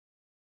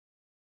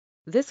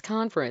This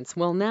conference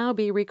will now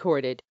be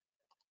recorded.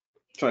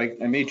 So I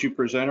made you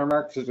presenter,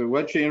 Mark. So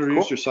why don't you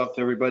introduce Cool. yourself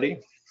to everybody?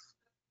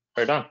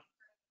 Right on.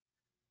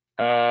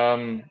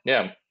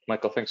 Yeah,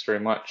 Michael, thanks very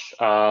much.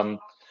 My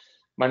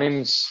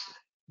name's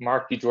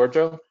Marc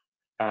DiGiorgio.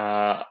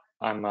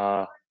 I'm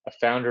a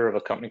founder of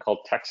a company called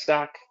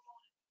TekStak.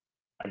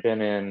 I've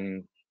been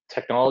in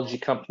technology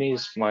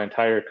companies my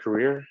entire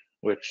career,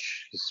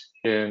 which has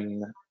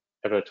been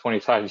about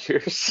 25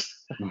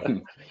 years.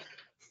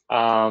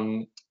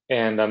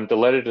 And I'm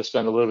delighted to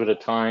spend a little bit of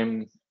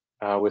time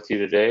with you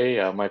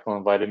today. Michael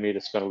invited me to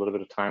spend a little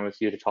bit of time with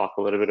you to talk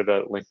a little bit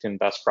about LinkedIn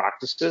best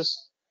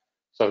practices.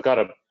 So I've got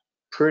a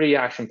pretty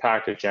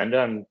action-packed agenda.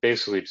 I'm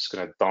basically just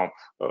going to dump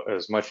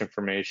as much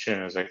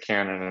information as I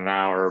can in an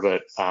hour,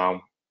 but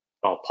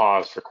I'll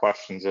pause for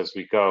questions as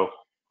we go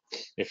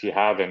if you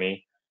have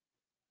any.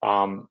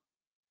 Am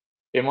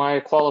I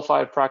a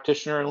qualified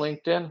practitioner in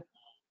LinkedIn?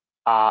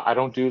 I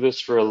don't do this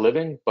for a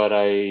living, but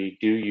I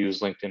do use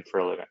LinkedIn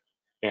for a living.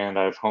 And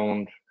I've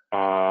honed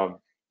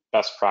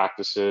best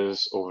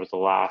practices over the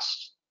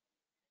last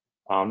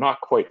not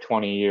quite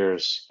 20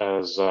 years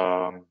as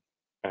a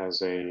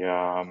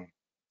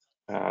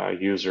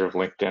user of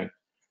LinkedIn.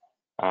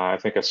 I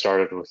think I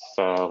started with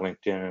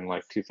LinkedIn in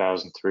like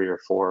 2003 or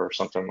 4 or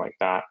something like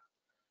that.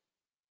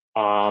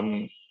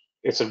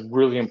 It's a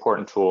really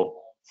important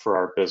tool for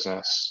our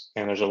business,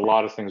 and there's a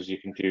lot of things you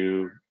can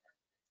do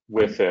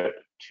with it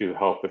to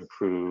help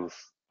improve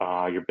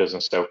your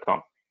business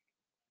outcome.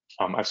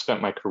 I've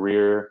spent my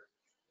career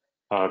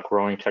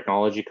growing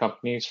technology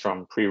companies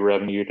from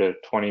pre-revenue to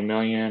 20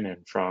 million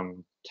and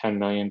from 10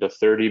 million to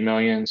 30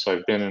 million. So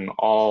I've been in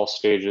all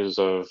stages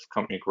of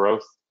company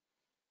growth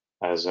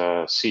as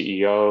a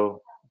CEO,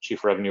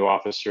 Chief Revenue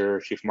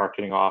Officer, Chief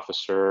Marketing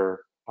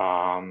Officer,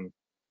 and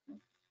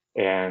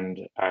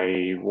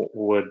I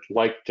would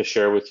like to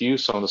share with you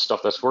some of the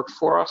stuff that's worked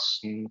for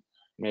us and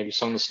maybe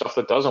some of the stuff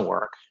that doesn't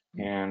work,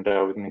 and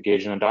we can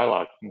engage in a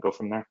dialogue and go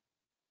from there.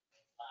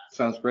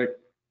 Sounds great.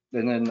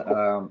 And then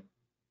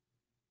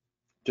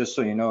just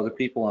so you know, the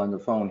people on the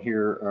phone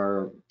here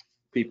are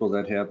people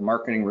that have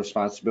marketing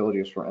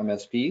responsibilities for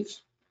MSPs.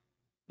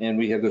 And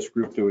we have this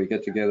group that we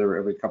get together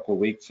every couple of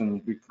weeks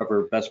and we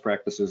cover best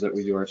practices that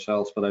we do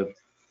ourselves. But I'm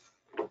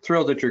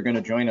thrilled that you're going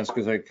to join us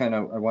because I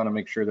want to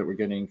make sure that we're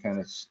getting kind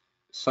of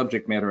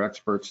subject matter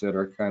experts that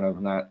are kind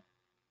of not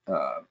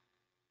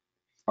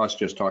us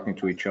just talking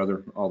to each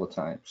other all the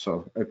time.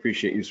 So I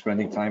appreciate you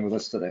spending time with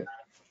us today.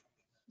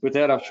 With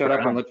that, I'll shut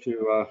up and let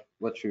you,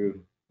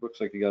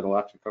 looks like you got a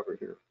lot to cover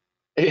here.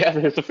 Yeah,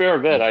 it's a fair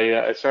bit.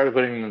 I started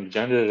putting an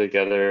agenda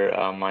together,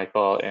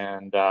 Michael,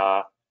 and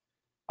I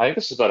think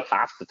this is about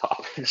half the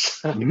topics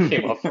I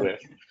came up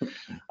with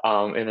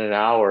in an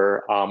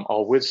hour.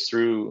 I'll whiz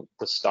through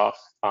the stuff.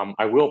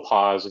 I will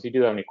pause. If you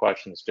do have any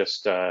questions,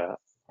 just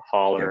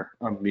holler.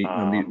 Yeah,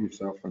 unmute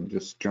yourself and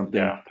just jump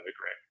in. Yeah, that'd be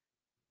great.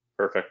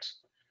 Perfect.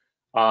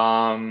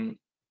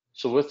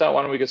 So with that,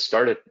 why don't we get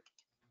started?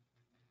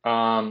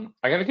 I'm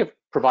going to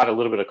provide a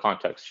little bit of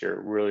context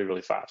here really,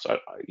 really fast.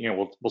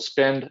 We'll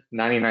spend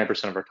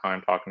 99% of our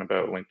time talking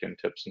about LinkedIn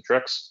tips and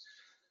tricks,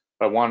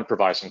 but I want to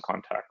provide some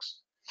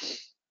context.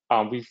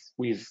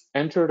 We've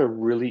entered a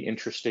really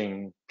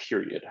interesting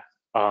period.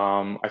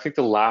 I think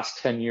the last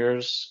 10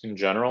 years in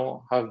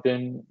general have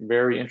been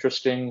very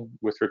interesting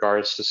with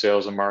regards to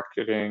sales and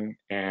marketing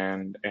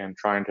and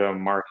trying to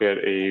market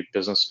a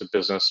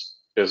business-to-business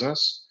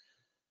business.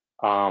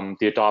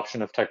 The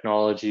adoption of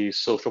technology,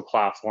 social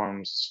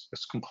platforms,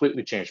 has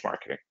completely changed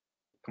marketing,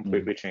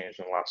 completely changed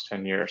in the last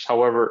 10 years.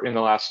 However, in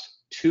the last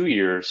 2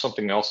 years,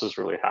 something else has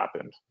really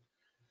happened.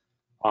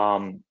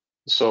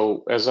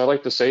 So as I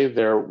like to say,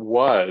 there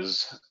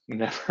was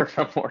never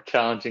a more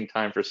challenging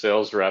time for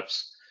sales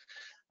reps.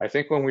 I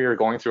think when we were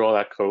going through all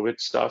that COVID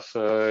stuff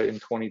in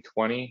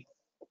 2020,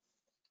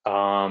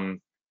 it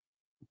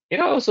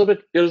was a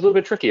little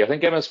bit tricky. I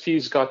think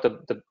MSPs got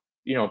the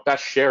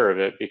best share of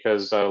it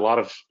because a lot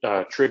of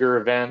trigger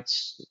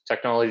events,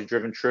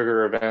 technology-driven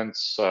trigger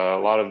events, a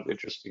lot of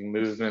interesting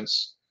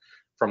movements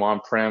from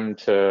on-prem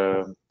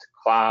to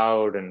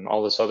cloud and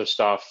all this other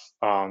stuff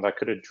that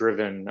could have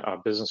driven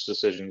business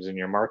decisions in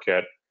your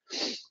market.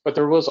 But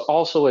there was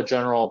also a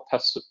general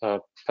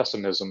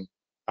pessimism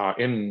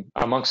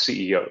amongst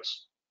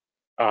CEOs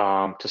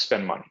to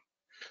spend money.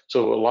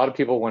 So a lot of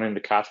people went into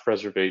cash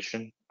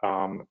preservation.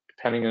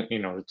 Depending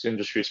on, it's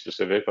industry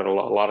specific, but a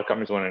lot of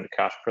companies went into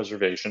cash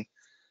preservation.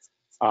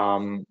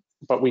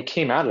 But we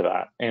came out of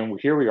that, and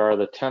here we are,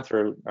 the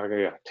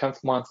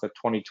 10th month of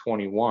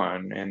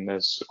 2021, and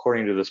this,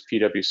 according to this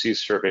PwC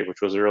survey,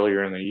 which was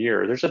earlier in the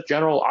year, there's a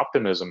general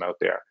optimism out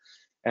there,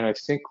 and I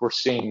think we're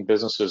seeing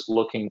businesses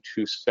looking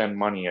to spend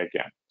money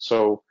again.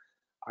 So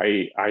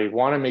I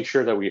want to make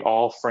sure that we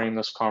all frame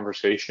this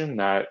conversation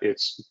that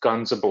it's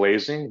guns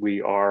a-blazing.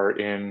 We are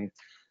in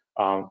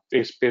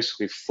it's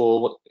basically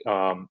full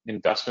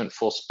investment,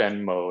 full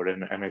spend mode,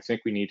 and I think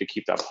we need to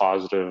keep that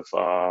positive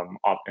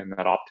and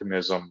that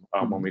optimism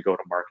when we go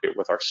to market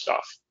with our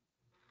stuff.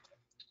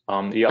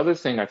 The other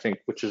thing I think,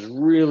 which is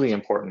really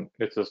important,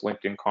 is this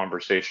LinkedIn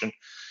conversation,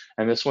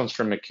 And this one's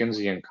from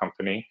McKinsey and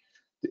Company.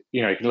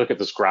 You know, you can look at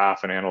this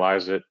graph and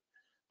analyze it,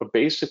 but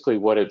basically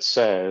what it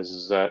says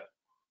is that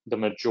the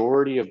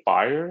majority of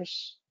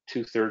buyers,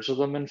 2/3 of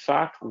them in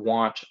fact,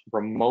 want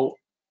remote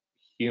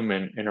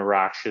human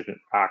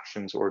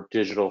actions or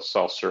digital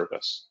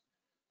self-service.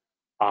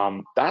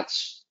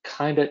 That's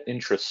kind of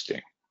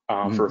interesting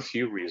for a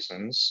few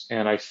reasons.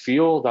 And I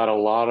feel that a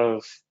lot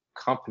of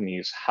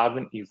companies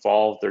haven't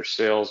evolved their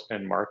sales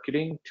and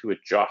marketing to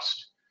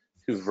adjust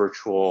to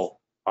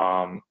virtual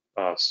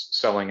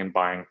selling and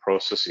buying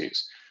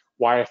processes.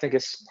 Why I think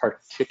it's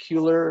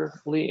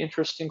particularly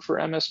interesting for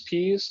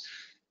MSPs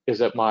is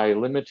that my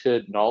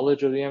limited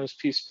knowledge of the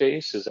MSP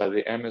space is that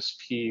the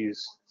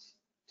MSPs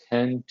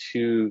tend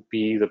to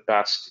be the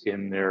best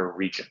in their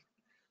region.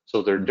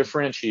 So their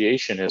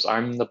differentiation is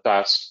I'm the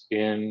best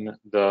in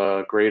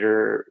the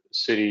greater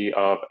city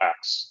of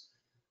X.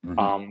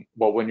 Well,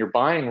 when you're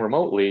buying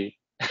remotely,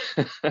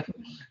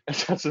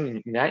 it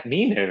doesn't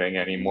mean anything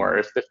anymore.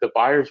 If the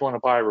buyers want to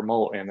buy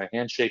remote and the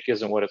handshake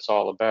isn't what it's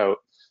all about,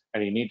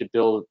 and you need to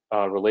build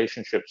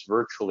relationships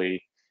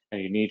virtually,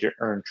 and you need to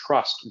earn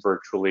trust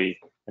virtually,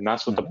 and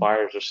that's what the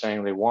buyers are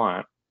saying they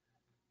want,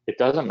 it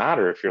doesn't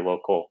matter if you're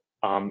local.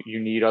 You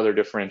need other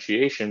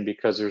differentiation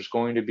because there's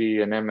going to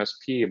be an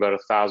MSP about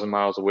 1,000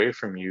 miles away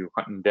from you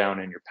hunting down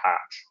in your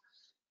patch.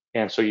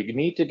 And so you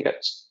need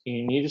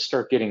to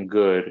start getting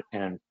good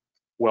and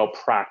well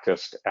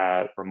practiced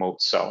at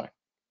remote selling.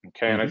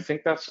 Okay, and I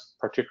think that's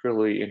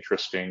particularly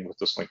interesting with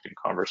this LinkedIn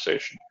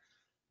conversation.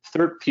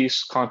 Third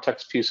piece,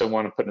 context piece I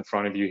want to put in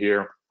front of you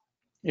here.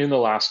 In the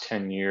last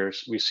 10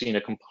 years, we've seen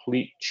a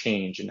complete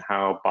change in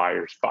how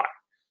buyers buy.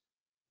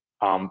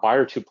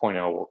 Buyer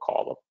 2.0, we'll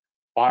call them.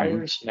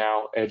 Buyers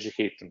now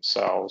educate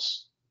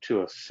themselves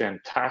to a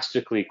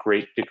fantastically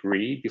great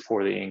degree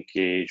before they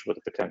engage with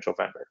a potential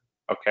vendor.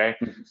 Okay.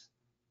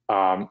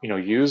 You know,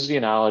 use the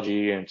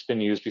analogy, and it's been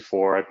used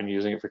before. I've been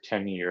using it for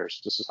 10 years.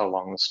 This is how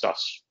long this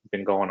stuff's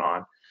been going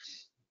on.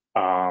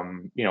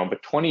 You know,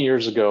 but 20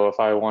 years ago, if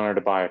I wanted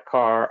to buy a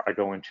car, I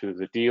go into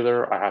the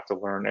dealer. I have to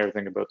learn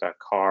everything about that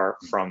car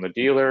from the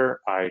dealer.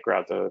 I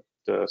grab the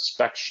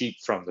spec sheet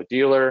from the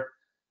dealer.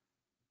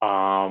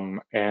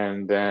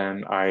 And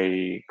then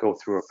I go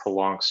through a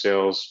prolonged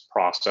sales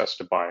process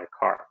to buy a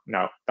car.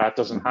 Now, that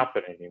doesn't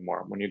happen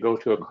anymore. When you go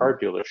to a car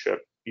dealership,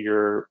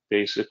 you're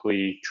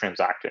basically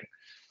transacting.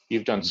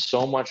 You've done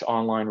so much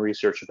online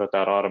research about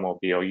that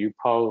automobile, you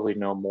probably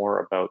know more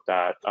about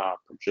that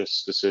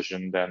purchase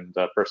decision than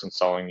the person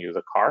selling you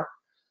the car,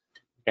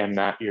 and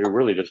that you're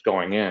really just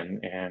going in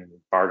and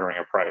bartering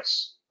a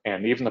price.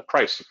 And even the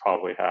price, you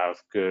probably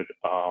have good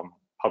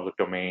public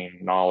domain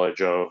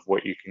knowledge of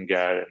what you can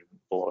get and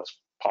the lowest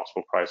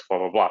possible price, blah,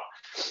 blah, blah.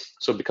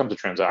 So it becomes a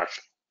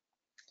transaction.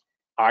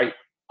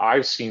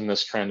 I've seen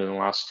this trend in the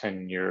last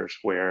 10 years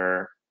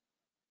where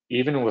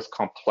even with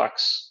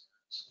complex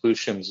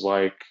solutions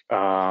like you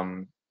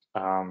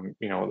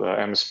know, the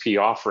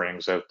MSP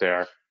offerings out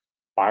there,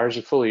 buyers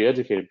are fully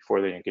educated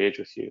before they engage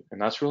with you.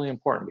 And that's really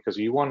important because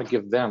you want to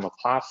give them a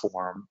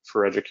platform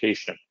for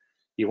education.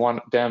 You want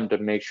them to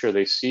make sure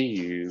they see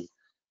you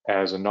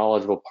as a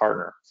knowledgeable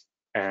partner.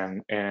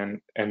 And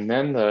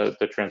then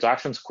the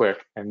transaction's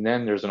quick, and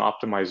then there's an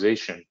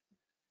optimization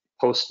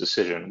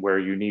post-decision where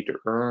you need to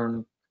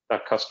earn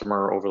that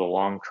customer over the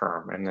long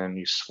term, and then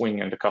you swing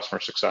into customer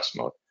success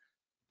mode.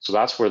 So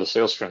that's where the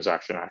sales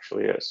transaction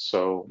actually is.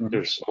 So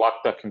there's a lot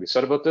that can be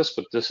said about this,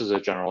 but this is a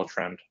general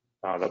trend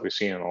that we've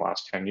seen in the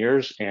last 10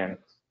 years. And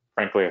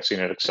frankly, I've seen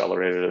it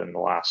accelerated in the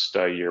last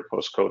year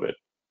post-COVID.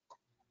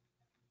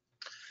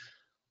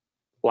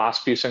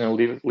 Last piece I'm going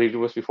to leave you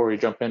with before we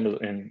jump into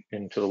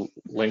the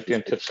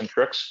LinkedIn tips and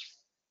tricks.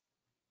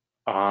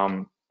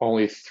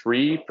 Only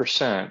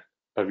 3%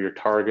 of your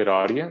target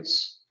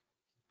audience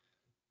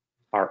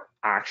are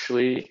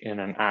actually in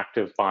an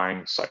active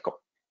buying cycle.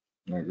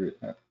 I agree with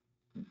that.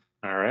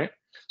 All right.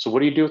 So what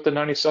do you do with the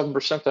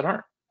 97% that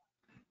aren't?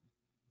 You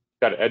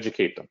got to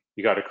educate them.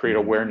 You got to create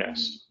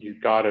awareness. You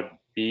got to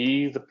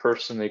be the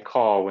person they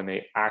call when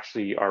they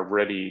actually are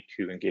ready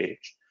to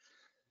engage.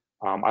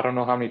 I don't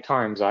know how many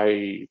times I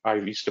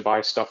used to buy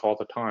stuff all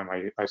the time.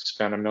 I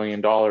spent $1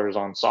 million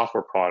on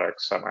software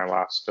products at my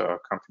last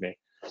company,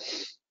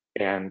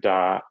 and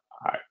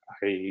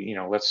you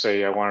know, let's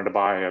say I wanted to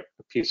buy a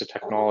piece of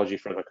technology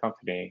for the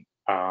company.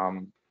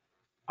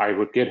 I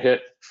would get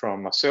hit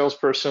from a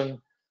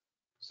salesperson.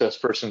 This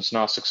person's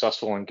not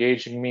successful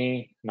engaging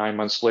me. 9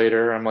 months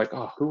later, I'm like,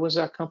 oh, who was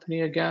that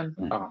company again?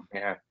 Oh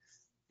man.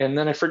 And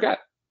then I forget,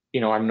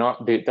 you know,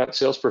 that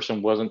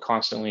salesperson wasn't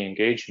constantly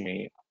engaging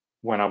me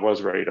when I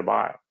was ready to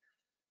buy.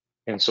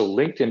 And so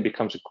LinkedIn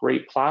becomes a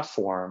great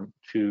platform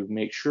to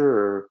make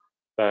sure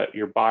that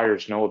your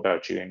buyers know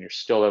about you and you're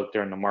still out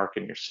there in the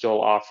market and you're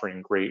still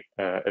offering great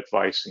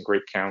advice and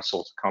great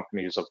counsel to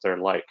companies of their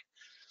like.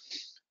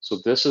 So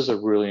this is a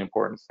really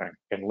important thing,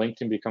 and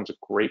LinkedIn becomes a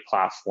great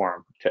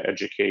platform to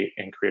educate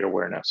and create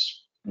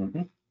awareness.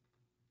 I'm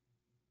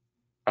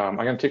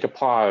going to take a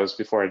pause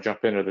before I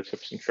jump into the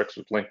tips and tricks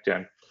with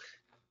LinkedIn.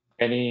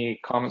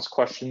 Any comments,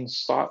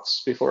 questions,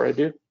 thoughts before I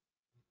do?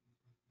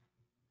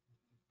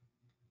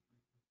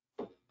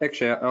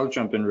 Actually, I'll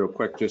jump in real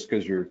quick just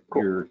because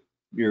Cool.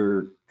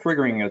 you're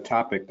triggering a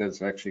topic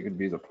that's actually going to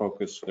be the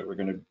focus that we're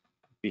going to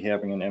be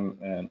having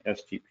in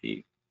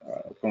STP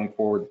going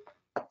forward,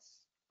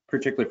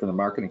 particularly from the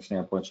marketing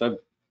standpoint. So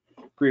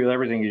I agree with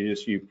everything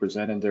you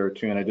presented there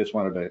too, and I just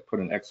wanted to put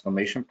an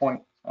exclamation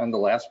point on the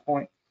last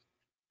point,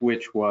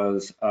 which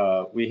was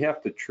we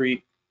have to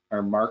treat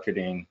our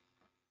marketing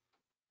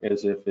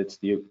as if it's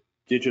the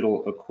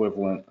digital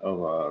equivalent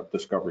of a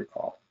discovery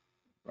call,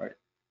 right?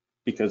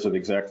 Because of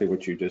exactly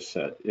what you just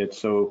said. It's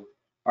so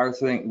our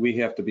thing we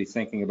have to be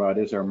thinking about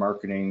is our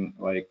marketing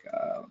like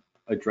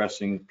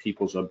addressing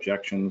people's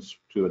objections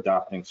to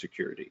adopting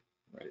security,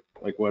 right?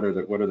 Like what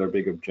are their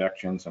big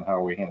objections and how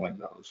are we handling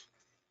those?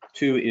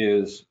 Two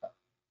is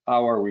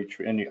how are we,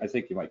 and I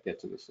think you might get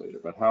to this later,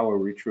 but how are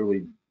we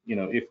truly,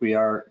 if we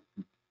are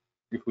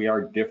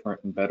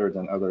different and better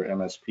than other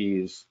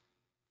MSPs,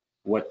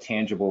 what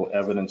tangible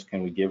evidence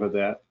can we give of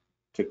that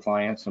to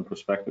clients and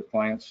prospective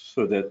clients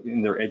so that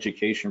in their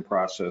education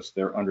process,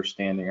 they're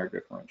understanding our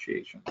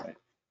differentiation, right?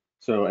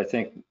 So I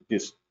think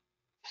just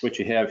what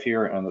you have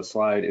here on the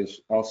slide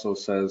is also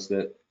says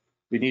that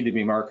we need to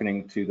be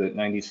marketing to the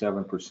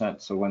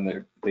 97%. So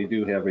when they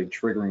do have a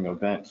triggering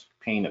event,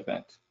 pain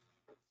event,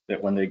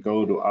 that when they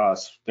go to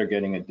us, they're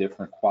getting a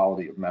different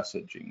quality of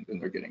messaging than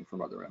they're getting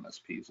from other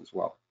MSPs as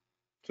well.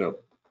 So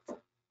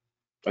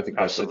I think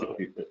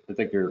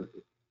you're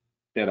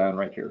dead on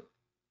right here.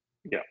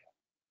 Yeah.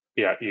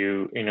 Yeah,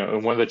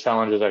 and one of the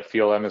challenges I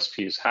feel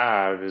MSPs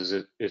have is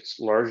it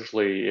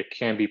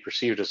can be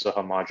perceived as a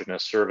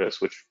homogeneous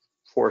service, which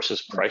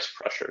forces price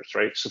pressures,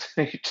 right? So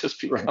they just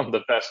become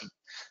the best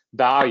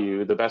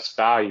value. The best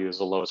value is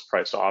the lowest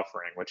price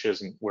offering, which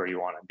isn't where you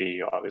want to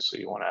be. Obviously,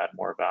 you want to add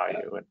more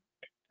value and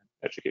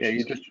education. Yeah,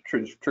 you just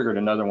triggered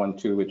another one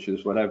too, which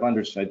is what I've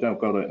understood. I don't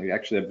go to,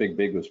 actually that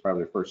Big was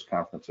probably the first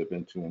conference I've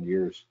been to in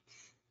years.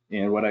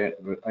 And what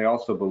I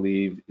also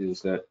believe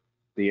is that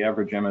the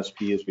average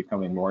MSP is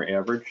becoming more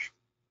average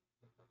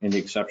and the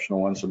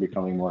exceptional ones are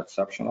becoming more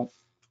exceptional.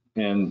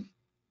 And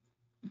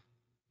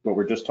what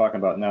we're just talking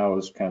about now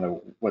is kind of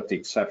what the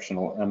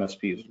exceptional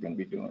MSPs are going to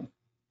be doing.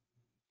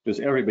 Because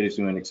everybody's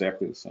doing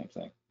exactly the same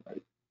thing,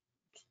 right?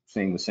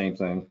 Saying the same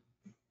thing.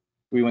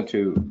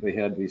 They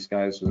had these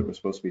guys that were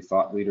supposed to be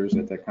thought leaders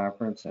at that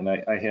conference, and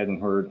I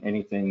hadn't heard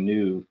anything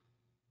new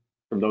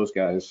from those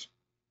guys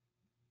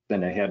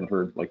than I hadn't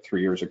heard like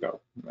 3 years ago,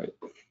 right?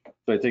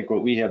 So I think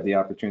what we have the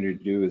opportunity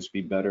to do is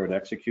be better at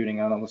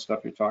executing on all the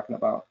stuff you're talking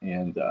about,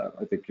 and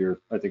I think you're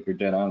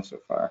dead on so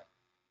far.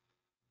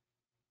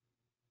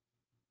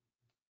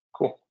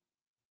 Cool.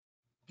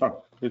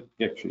 Oh, good,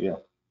 actually, yeah.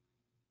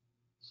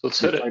 So let's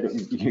hit it.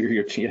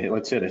 Yeah,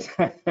 let's hit it.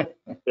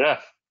 Yeah.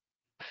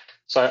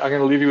 So I'm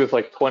going to leave you with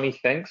like 20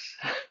 things.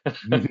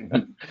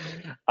 And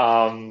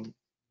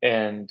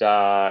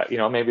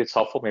maybe it's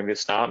helpful, maybe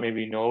it's not,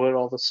 maybe you know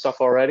all this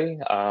stuff already,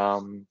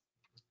 and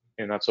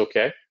that's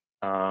okay.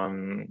 But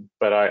I'm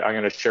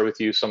going to share with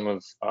you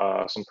some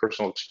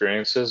personal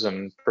experiences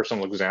and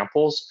personal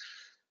examples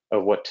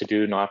of what to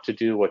do, not to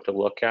do, what to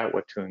look at,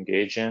 what to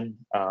engage in,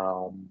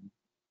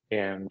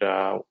 and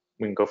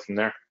we can go from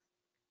there.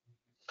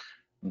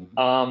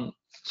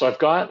 So I've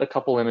got a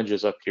couple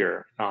images up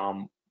here.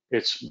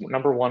 It's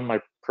number one,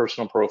 my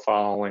personal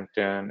profile on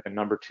LinkedIn, and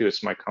number two,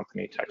 it's my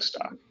company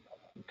TekStak.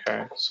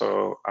 Okay,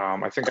 so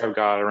I think I've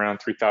got around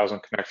 3,000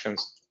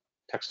 connections.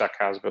 TekStak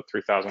has about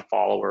 3,000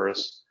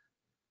 followers.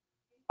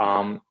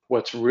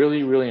 What's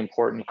really, really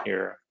important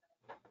here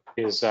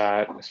is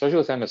that, especially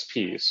with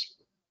MSPs,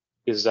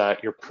 is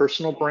that your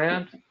personal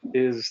brand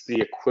is the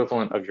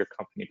equivalent of your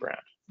company brand.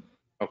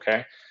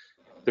 Okay,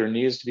 there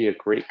needs to be a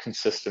great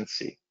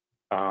consistency.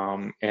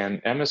 And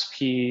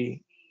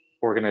MSP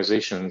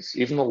organizations,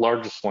 even the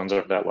largest ones,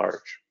 are that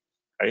large,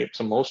 right?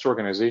 So most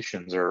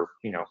organizations are,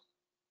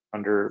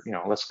 under,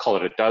 let's call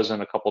it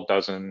a couple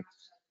dozen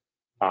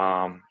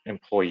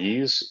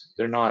employees.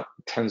 They're not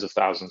tens of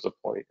thousands of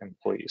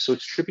employees. So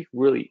it should be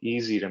really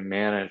easy to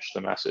manage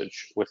the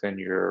message within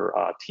your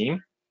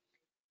team.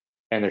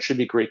 And there should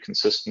be great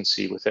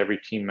consistency with every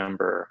team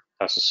member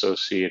that's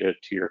associated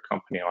to your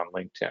company on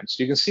LinkedIn.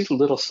 So you can see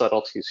little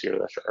subtleties here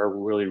that are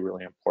really,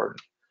 really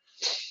important.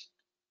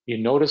 You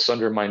notice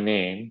under my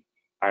name,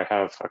 I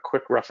have a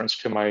quick reference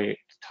to my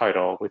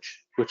title,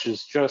 which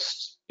is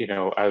just,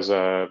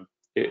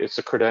 it's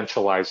a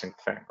credentializing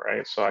thing,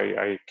 right? So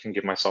I can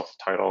give myself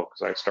a title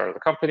because I started the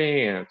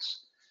company, and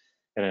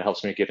it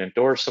helps me get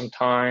endorsed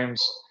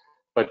sometimes.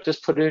 But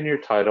just put it in your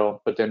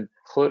title, but then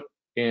put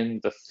in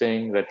the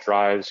thing that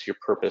drives your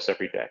purpose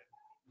every day.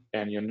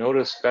 And you'll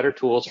notice better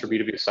tools for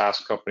B2B SaaS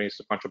companies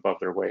to punch above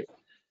their weight.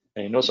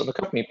 And you notice on the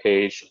company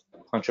page,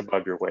 punch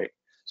above your weight.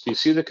 So you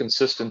see the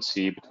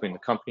consistency between the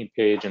company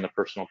page and the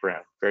personal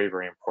brand. Very,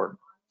 very important.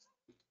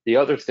 The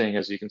other thing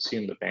is you can see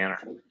in the banner,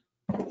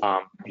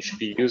 you should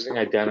be using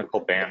identical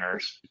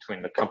banners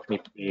between the company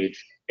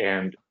page,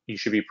 and you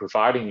should be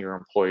providing your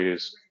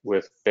employees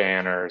with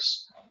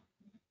banners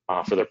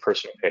for their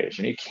personal page.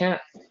 And you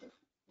can't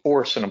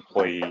force an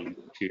employee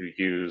to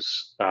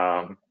use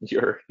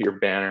your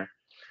banner.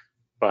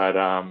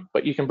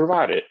 but you can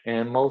provide it,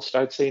 and most,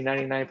 I'd say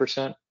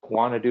 99%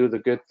 want to do the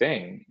good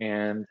thing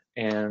and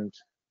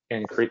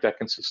create that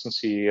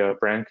consistency,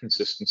 brand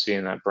consistency,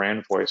 and that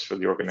brand voice for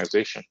the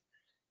organization.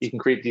 You can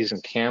create these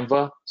in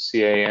Canva,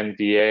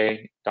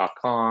 canva.com.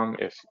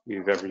 If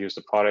you've ever used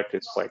the product,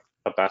 it's like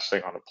the best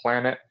thing on the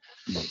planet.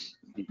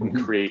 You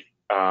can create,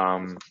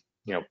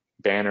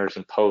 banners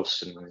and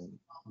posts and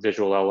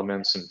visual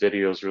elements and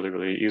videos really,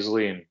 really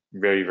easily and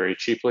very, very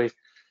cheaply.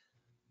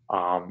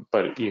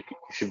 But you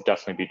should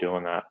definitely be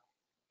doing that.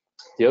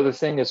 The other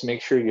thing is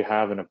make sure you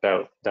have an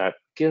about that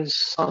gives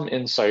some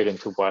insight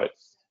into what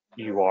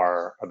you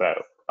are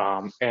about.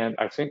 And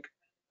I think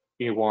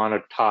you want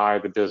to tie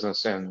the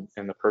business and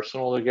the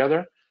personal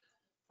together.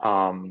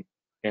 And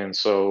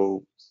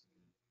so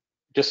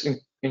just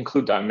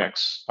include that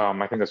mix.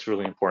 I think that's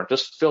really important.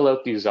 Just fill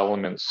out these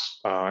elements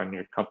in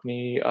your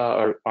company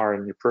or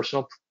in your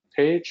personal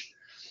page,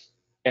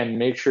 and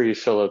make sure you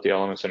fill out the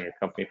elements on your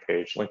company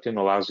page. LinkedIn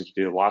allows you to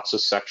do lots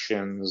of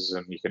sections,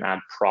 and you can add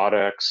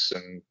products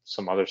and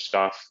some other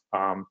stuff.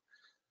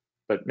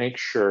 But make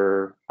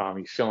sure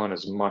you fill in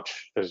as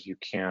much as you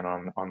can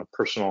on the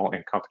personal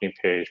and company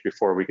page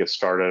before we get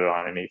started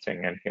on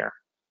anything in here.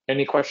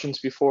 Any questions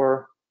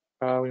before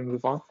we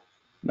move on?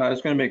 No, I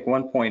was going to make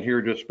one point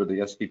here just for the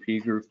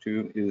SDP group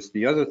too, is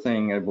the other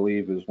thing I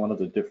believe is one of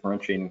the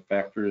differentiating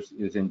factors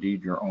is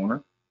indeed your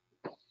owner.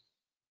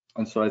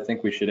 And so I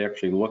think we should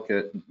actually look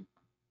at,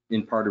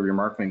 in part of your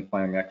marketing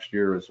plan next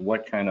year, is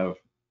what kind of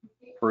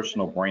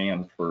personal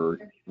brand for,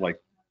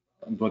 like,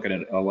 I'm looking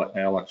at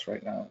Alex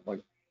right now. Like,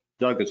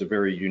 Doug is a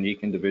very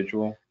unique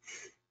individual,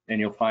 and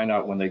you'll find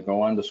out when they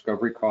go on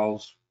discovery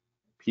calls,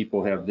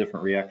 people have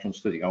different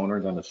reactions to the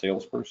owner than the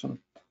salesperson.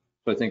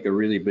 So I think a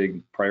really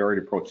big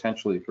priority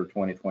potentially for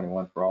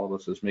 2021 for all of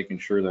us is making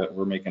sure that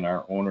we're making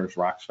our owners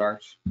rock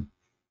stars,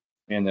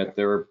 and that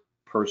their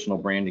personal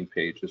branding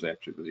page is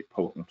actually really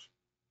potent.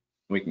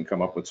 We can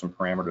come up with some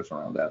parameters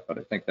around that, but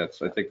I think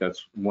that's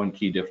one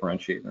key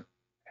differentiator.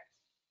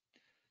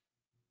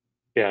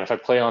 Yeah, if I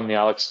play on the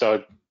Alex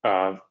Doug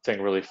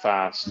thing really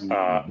fast,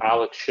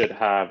 Alex should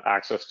have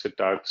access to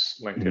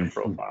Doug's LinkedIn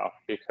profile,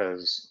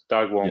 because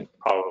Doug won't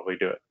probably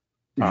do it.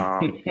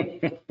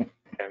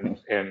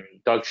 And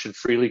Doug should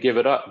freely give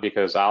it up,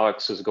 because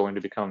Alex is going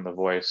to become the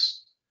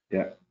voice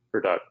for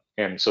Doug.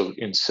 And so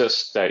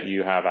insist that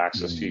you have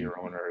access to your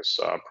owner's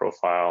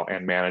profile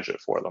and manage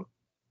it for them.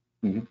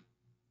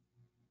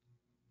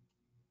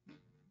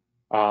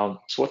 So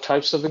what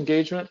types of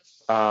engagement?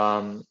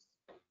 I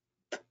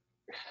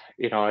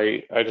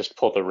just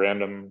pulled a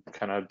random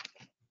kind of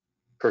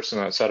person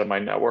that's out of my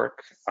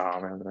network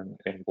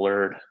and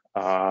blurred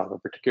the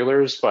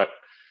particulars, but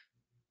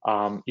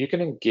you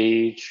can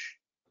engage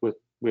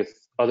with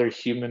other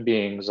human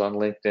beings on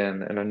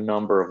LinkedIn in a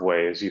number of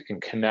ways. You can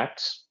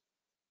connect,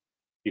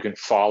 you can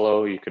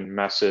follow, you can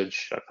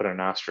message. I put an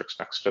asterisk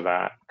next to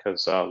that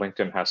because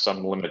LinkedIn has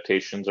some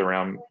limitations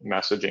around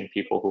messaging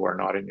people who are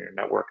not in your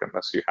network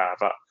unless you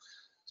have a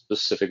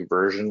specific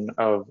version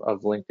of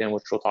LinkedIn,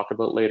 which we'll talk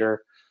about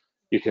later.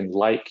 You can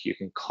like, you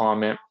can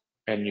comment,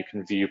 and you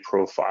can view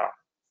profile.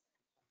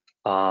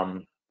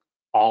 All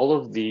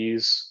of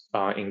these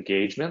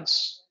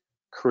engagements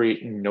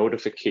create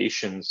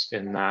notifications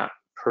in that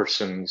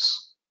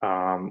person's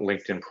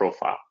LinkedIn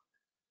profile.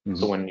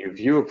 So when you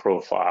view a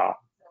profile,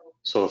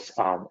 so if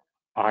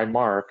I,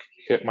 Mark,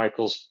 hit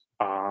Michael's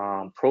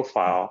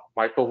profile,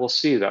 Michael will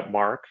see that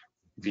Mark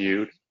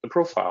viewed the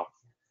profile.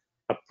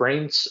 A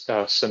brain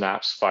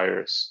synapse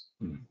fires.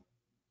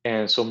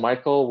 And so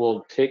Michael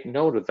will take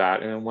note of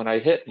that. And when I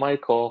hit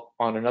Michael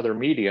on another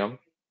medium,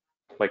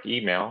 like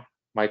email,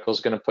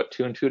 Michael's going to put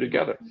 2 and 2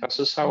 together. That's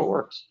just how it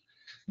works.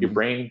 Your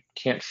brain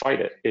can't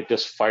fight it. It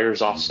just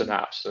fires off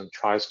synapse and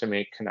tries to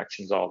make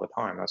connections all the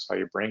time. That's how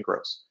your brain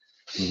grows.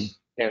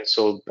 And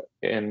so,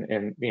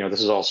 and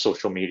this is all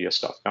social media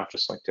stuff, not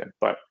just LinkedIn,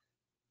 but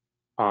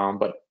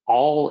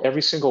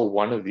every single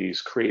one of these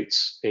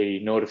creates a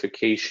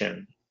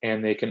notification,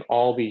 and they can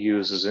all be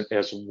used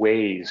as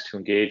ways to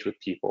engage with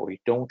people. You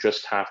don't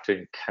just have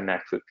to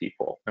connect with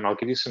people. And I'll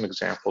give you some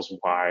examples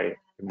why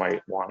you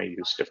might want to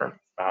use different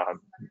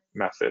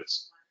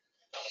methods.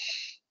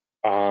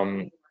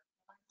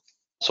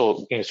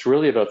 So it's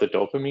really about the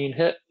dopamine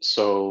hit.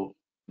 So,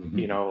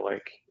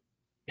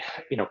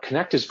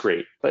 connect is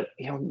great, but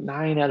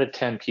 9 out of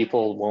 10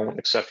 people won't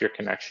accept your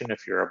connection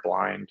if you're a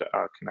blind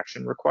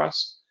connection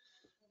request.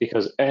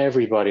 Because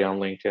everybody on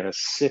LinkedIn is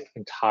sick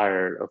and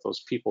tired of those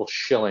people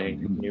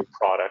shilling new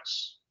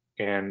products.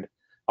 And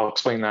I'll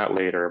explain that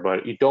later,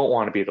 but you don't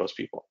want to be those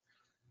people.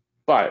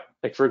 But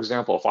like, for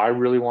example, if I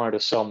really wanted to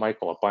sell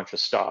Michael a bunch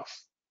of stuff,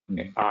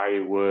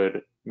 I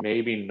would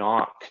maybe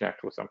not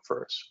connect with them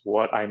first.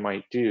 What I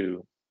might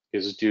do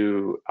is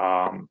do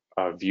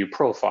a view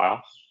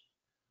profile.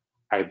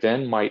 I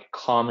then might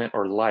comment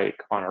or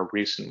like on a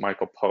recent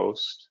Michael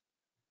post.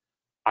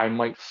 I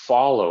might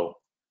follow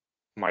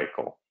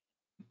Michael.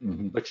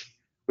 Which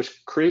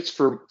creates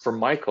for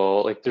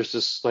Michael, like, there's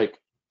this like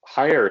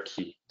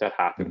hierarchy that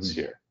happens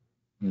here,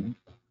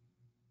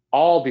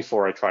 all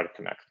before I try to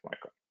connect with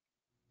Michael.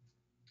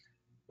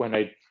 when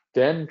I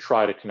then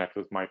try to connect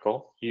with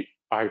Michael,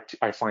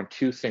 I find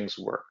two things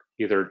work.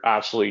 Either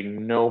absolutely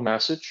no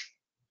message,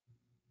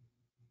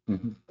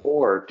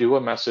 or do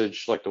a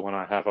message like the one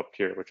I have up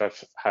here, which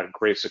I've had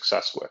great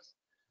success with.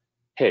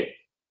 Hey,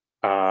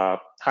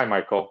 hi,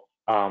 Michael.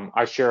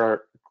 I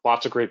share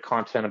lots of great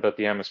content about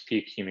the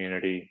MSP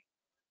community.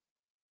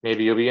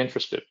 Maybe you'll be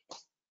interested.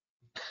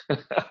 I'm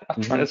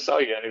not trying to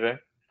sell you anything,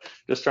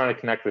 just trying to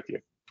connect with you.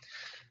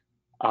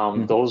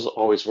 Those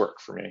always work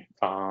for me.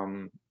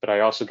 But I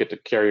also get to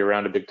carry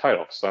around a big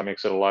title, so that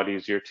makes it a lot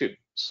easier too.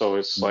 So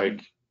it's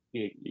like,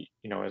 you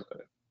know,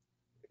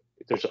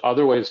 there's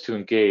other ways to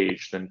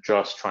engage than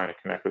just trying to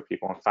connect with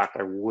people. In fact,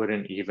 I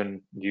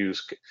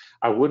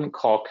wouldn't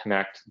call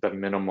connect the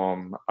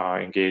minimum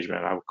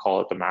engagement. I would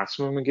call it the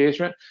maximum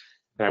engagement.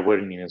 And I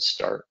wouldn't even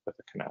start with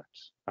a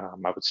connect.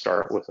 I would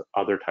start with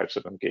other types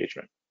of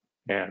engagement,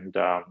 and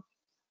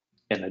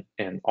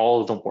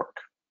all of them work.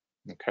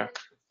 Okay.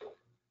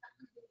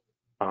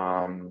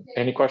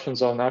 Any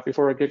questions on that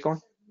before I get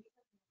going?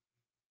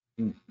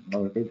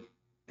 No,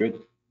 good.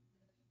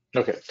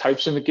 Okay,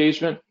 types of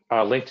engagement.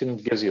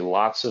 LinkedIn gives you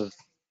lots of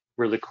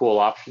really cool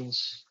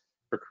options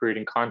for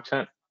creating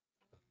content.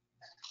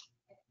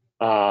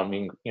 I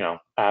mean, you know,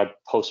 add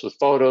posts with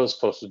photos,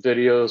 posts with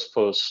videos,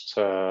 post,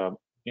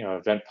 you know,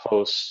 event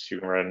posts. You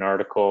can write an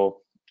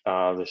article.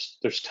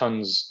 There's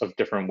tons of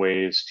different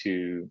ways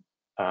to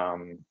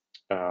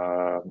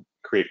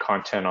create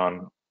content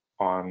on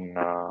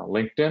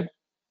LinkedIn.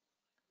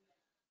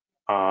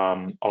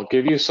 I'll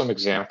give you some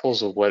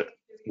examples of what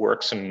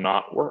works and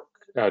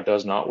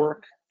does not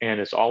work, and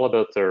it's all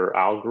about their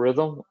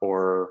algorithm,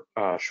 or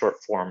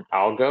short form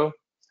algo,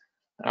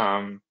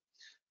 the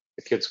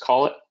kids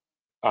call it.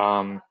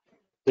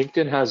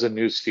 LinkedIn has a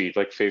news feed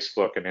like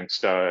Facebook and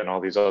Insta and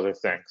all these other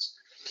things.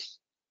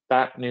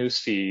 That news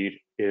feed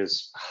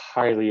is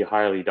highly,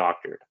 highly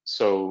doctored.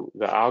 So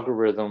the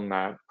algorithm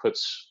that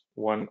puts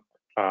one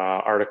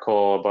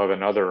article above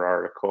another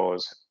article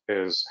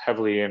is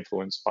heavily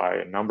influenced by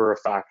a number of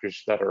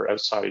factors that are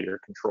outside of your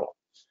control.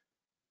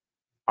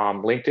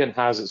 LinkedIn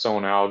has its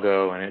own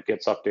algo, and it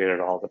gets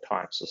updated all the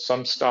time. So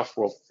some stuff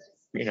will,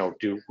 you know,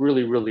 do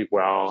really, really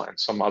well, and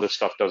some other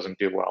stuff doesn't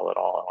do well at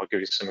all. And I'll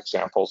give you some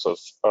examples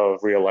of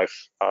real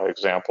life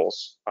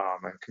examples,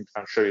 and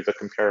I'll show you the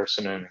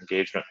comparison and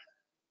engagement.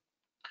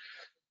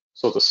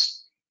 So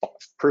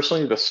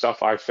personally, the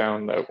stuff I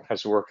found that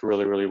has worked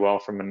really, really well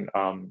from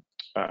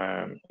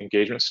an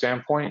engagement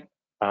standpoint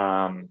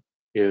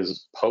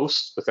is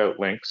posts without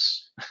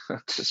links,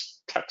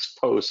 just text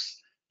posts.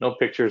 No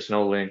pictures,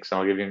 no links.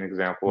 I'll give you an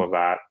example of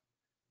that.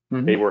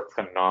 They work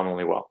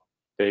phenomenally well.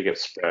 They get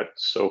spread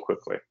so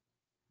quickly.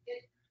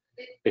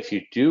 If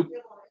you do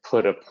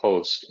put a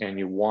post and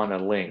you want a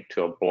link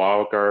to a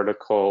blog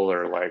article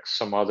or like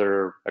some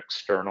other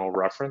external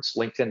reference,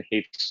 LinkedIn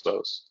hates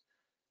those.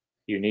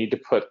 You need to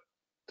put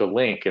the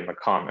link in the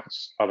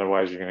comments,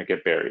 otherwise you're going to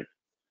get buried.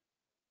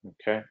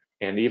 Okay,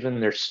 and even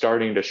they're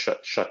starting to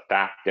shut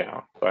that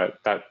down. But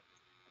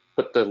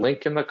put the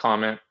link in the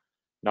comment,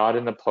 not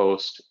in the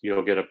post.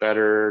 You'll get a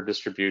better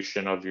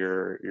distribution of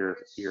your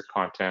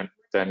content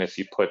than if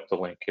you put the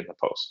link in the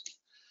post.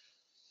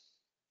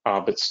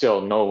 But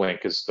still, no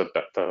link is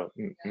the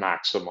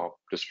maximum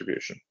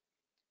distribution.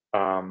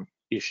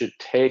 You should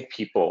tag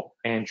people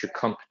and your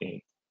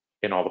company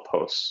in all the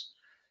posts.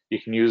 You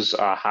can use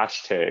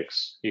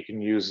hashtags. You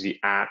can use the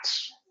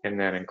 @ and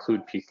then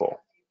include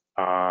people,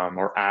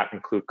 or @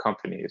 include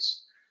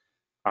companies.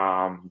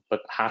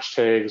 But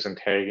hashtags and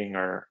tagging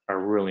are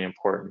really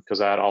important, because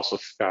that also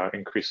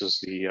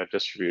increases the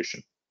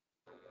distribution.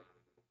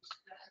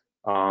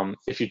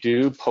 If you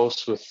do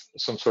post with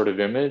some sort of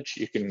image,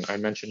 I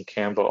mentioned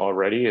Canva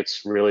already.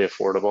 It's really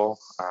affordable.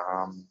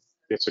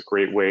 It's a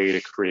great way to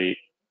create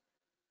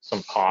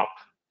some pop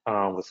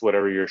with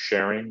whatever you're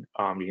sharing.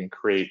 You can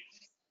create,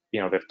 they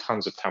have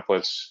tons of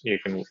templates. You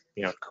can,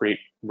 create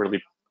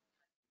really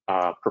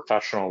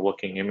professional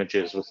looking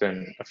images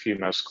within a few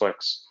mouse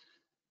clicks.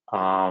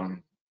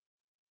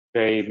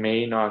 They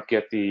may not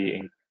get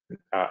the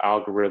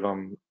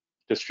algorithm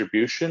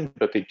distribution,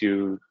 but they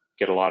do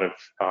get a lot of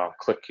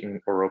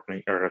clicking or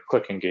opening or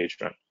click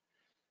engagement.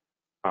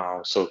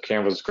 So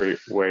Canva is a great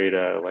way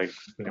to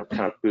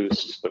kind of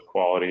boost the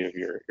quality of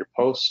your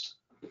post.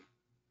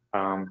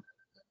 I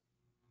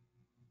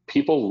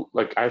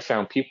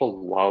found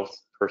people love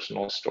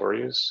personal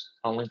stories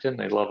on LinkedIn.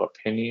 They love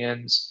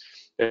opinions.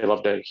 They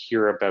love to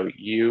hear about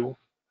you,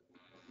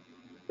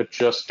 but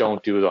just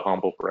don't do the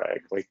humble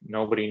brag. Like,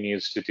 nobody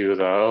needs to do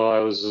I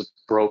was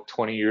broke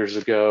 20 years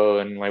ago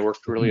and I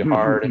worked really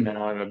hard and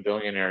now I'm a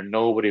billionaire.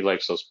 Nobody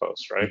likes those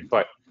posts, right?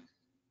 But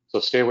so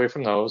stay away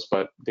from those,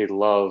 but they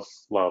love,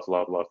 love,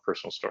 love, love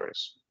personal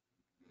stories.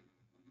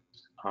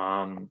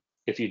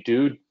 If you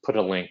do put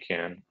a link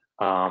in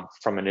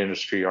from an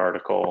industry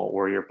article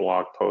or your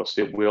blog post,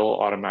 it will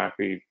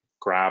automatically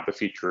grab the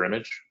feature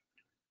image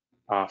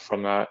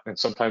from that. And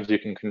sometimes you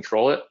can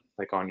control it,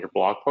 like on your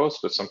blog post,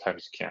 but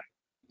sometimes you can't.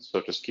 So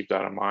just keep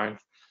that in mind.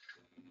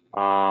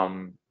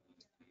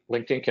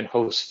 LinkedIn can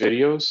host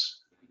videos.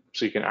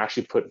 So you can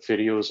actually put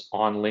videos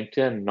on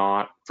LinkedIn,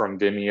 not from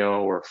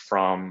Vimeo or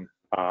from,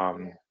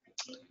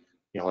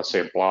 let's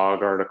say a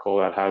blog article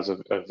that has a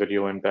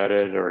video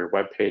embedded, or a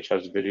web page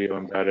has video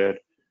embedded.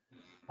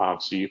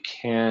 So you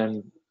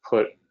can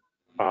put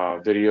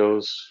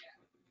videos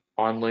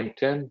on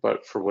LinkedIn,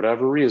 but for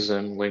whatever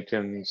reason,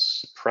 LinkedIn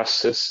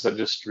suppresses the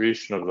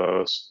distribution of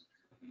those.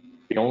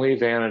 The only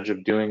advantage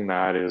of doing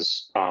that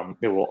is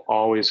it will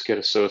always get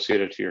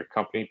associated to your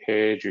company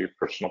page or your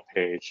personal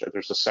page.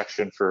 There's a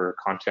section for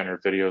content or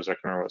videos, I can't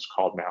remember what it's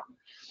called now,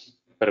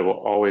 but it will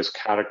always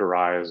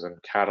categorize and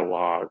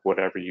catalog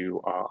whatever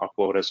you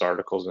upload as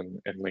articles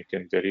and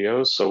LinkedIn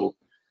videos. So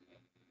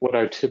what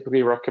I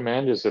typically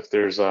recommend is, if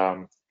there's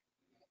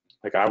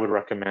like, I would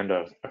recommend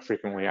a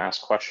frequently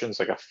asked questions,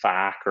 like a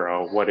FAQ or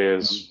a what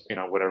is,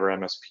 whatever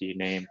MSP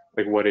name,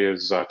 like what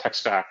is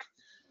TekStak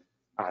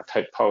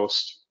type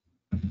post.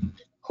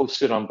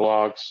 Post it on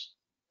blogs.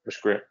 There's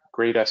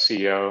great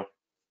SEO.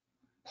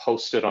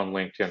 Post it on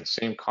LinkedIn.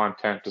 Same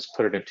content, just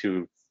put it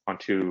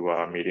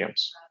onto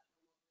mediums.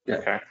 Yeah.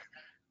 Okay.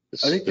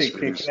 I think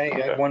can I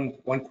add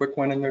one quick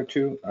one in there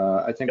too?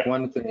 I think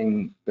one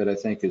thing that I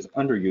think is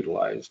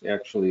underutilized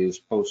actually is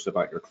posts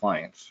about your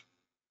clients.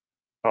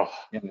 Oh,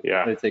 and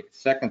yeah. I think the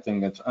second thing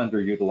that's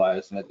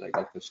underutilized, and I'd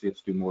like to see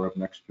us do more of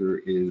next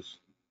year, is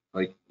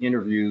like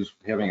interviews,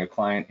 having a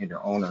client and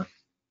your owner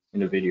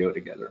in a video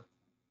together.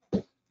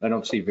 I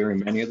don't see very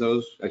many of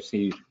those. I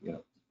see,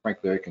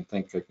 frankly, I can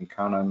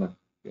count on the,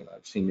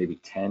 I've seen maybe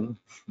 10,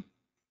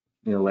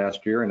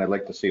 last year, and I'd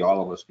like to see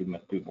all of us do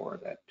more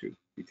of that too.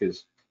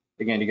 Because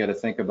again, you got to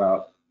think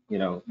about, you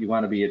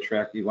want to be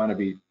attractive, you want to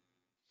be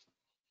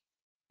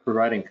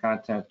providing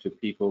content to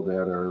people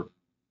that are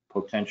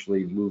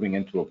potentially moving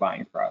into a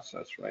buying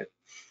process, right?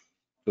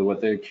 So what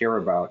they care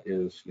about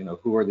is,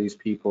 who are these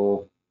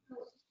people?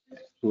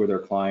 Who are their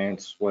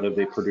clients? What have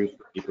they produced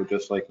for people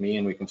just like me?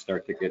 And we can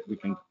start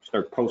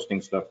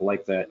posting stuff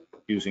like that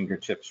using your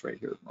tips right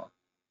here.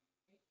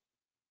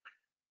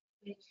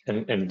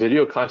 And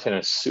video content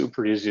is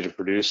super easy to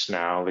produce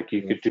now. Like,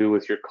 you could do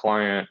with your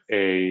client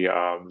a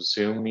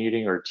Zoom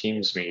meeting or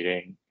Teams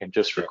meeting and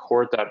just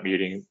record that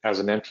meeting as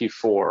an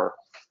MP4.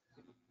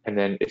 And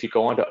then if you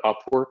go onto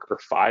Upwork or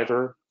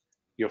Fiverr,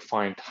 you'll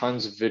find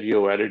tons of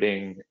video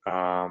editing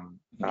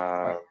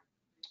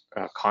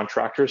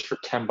contractors for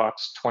 $10,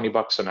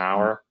 $20 an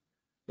hour,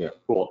 who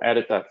will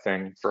edit that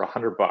thing for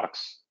 $100.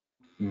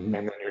 And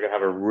then you're gonna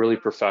have a really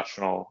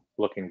professional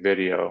looking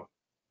video,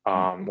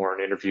 or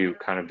an interview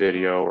kind of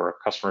video, or a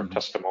customer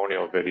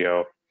testimonial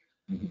video,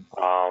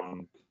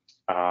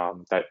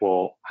 that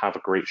will have a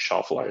great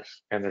shelf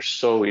life. And they're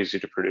so easy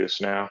to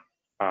produce now.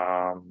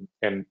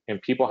 And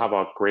people have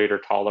a greater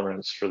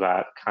tolerance for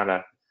that kind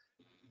of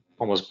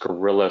almost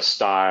guerrilla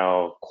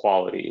style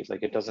quality.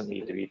 Like, it doesn't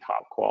need to be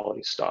top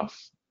quality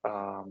stuff.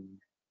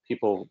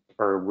 People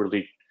are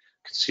really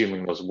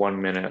consuming those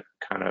 1 minute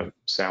kind of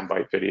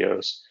soundbite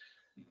videos,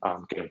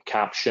 get them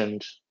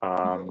captioned,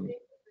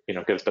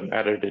 get them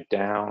edited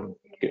down,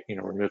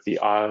 remove the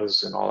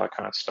uhs and all that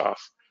kind of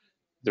stuff.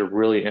 They're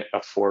really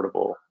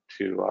affordable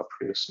to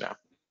produce now.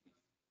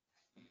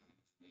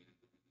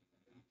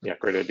 Yeah,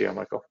 great idea,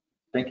 Michael.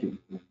 Thank you.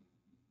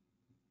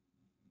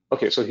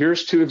 Okay, so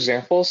here's 2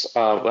 examples.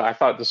 I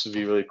thought this would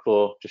be really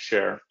cool to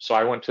share. So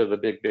I went to the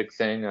big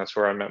thing. That's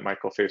where I met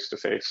Michael face to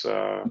face.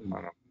 I don't know,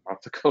 a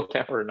month ago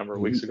now, or a number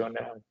of weeks ago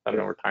now. I don't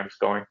know where time's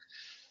going.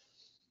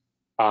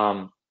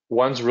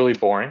 One's really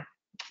boring.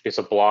 It's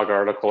a blog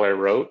article I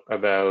wrote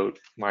about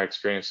my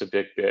experience at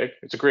Big.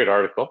 It's a great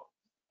article,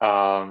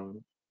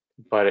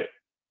 but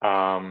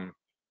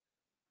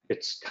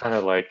it's kind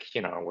of like,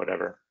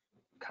 whatever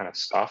kind of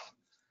stuff.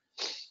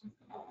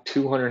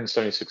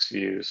 276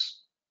 views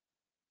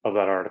of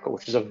that article,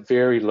 which is a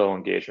very low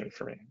engagement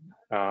for me.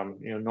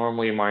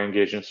 Normally my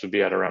engagements would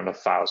be at around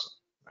 1,000.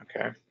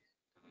 Okay,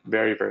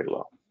 very, very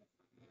low.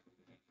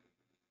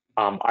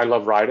 I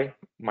love riding.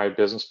 My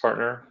business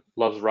partner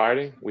loves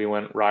riding. We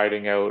went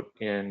riding out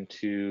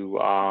into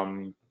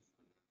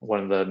one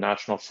of the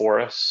national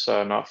forests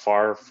not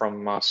far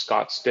from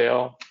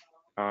Scottsdale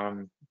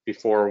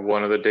before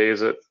one of the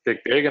days at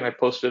Big, and I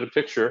posted a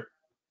picture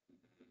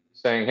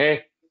saying,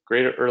 "Hey,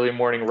 great early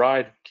morning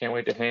ride. Can't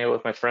wait to hang out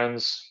with my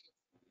friends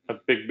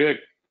at Big.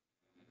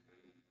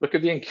 Look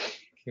at the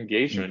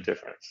engagement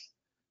difference.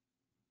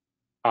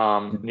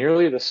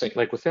 Nearly the same,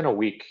 like within a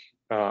week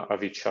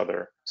of each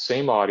other,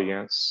 same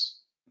audience.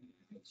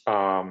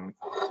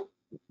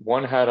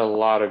 One had a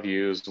lot of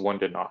views, one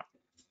did not.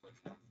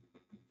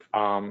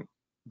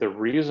 The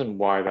reason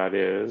why that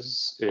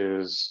is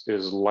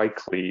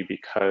likely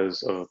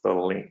because of the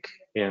link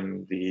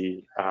in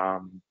the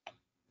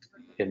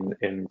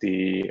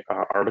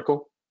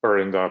article, or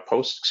in the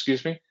post,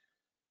 excuse me.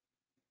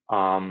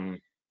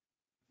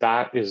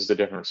 That is the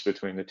difference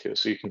between the two.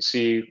 So you can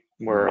see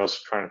where I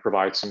was trying to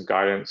provide some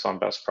guidance on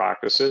best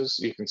practices.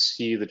 You can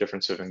see the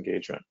difference of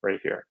engagement right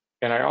here.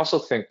 And I also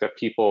think that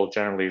people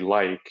generally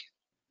like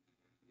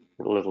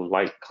little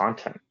light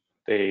content.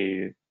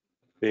 They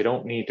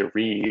don't need to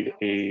read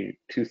a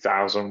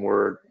 2,000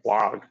 word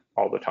blog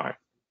all the time.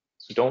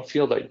 So don't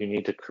feel that you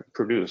need to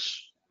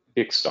produce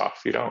big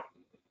stuff. You don't.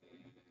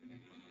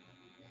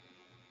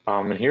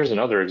 And here's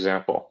another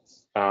example.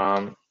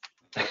 So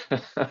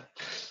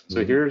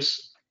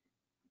here's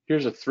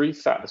a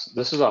 3,000.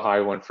 This is a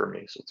high one for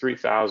me. So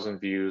 3,000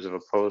 views of a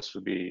post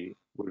would be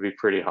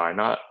pretty high.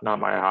 Not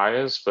my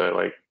highest, but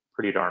like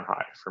pretty darn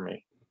high for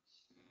me.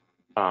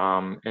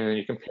 And then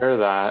you compare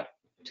that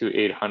to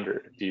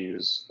 800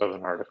 views of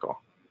an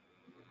article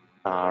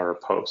or a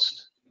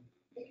post.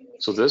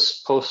 So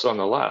this post on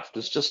the left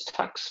is just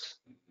text.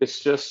 It's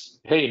just,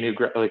 hey,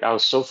 like I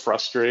was so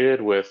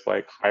frustrated with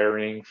like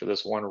hiring for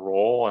this one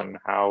role and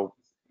how,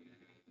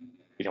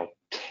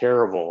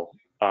 terrible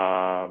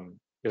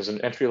it was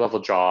an entry-level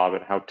job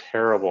and how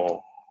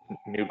terrible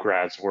new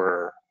grads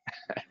were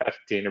at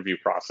the interview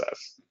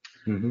process.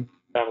 Mm-hmm.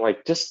 And I'm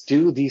like, just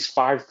do these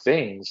 5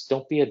 things.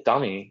 Don't be a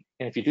dummy.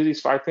 And if you do these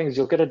 5 things,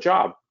 you'll get a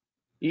job.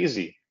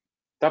 Easy.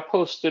 That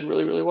post did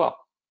really, really well.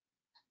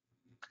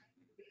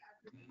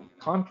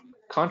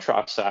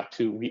 Contrast that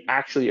to we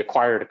actually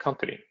acquired a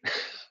company,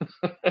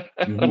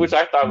 which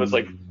I thought was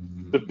like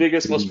the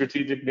biggest, most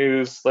strategic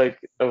news like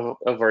of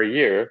our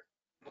year.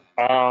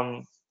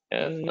 And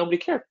nobody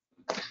cared.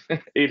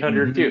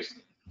 800 views.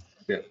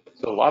 Yeah.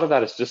 So a lot of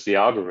that is just the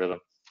algorithm.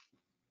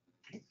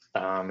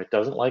 It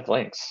doesn't like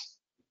links,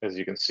 as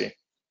you can see.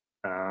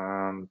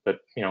 But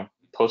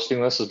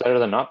posting this is better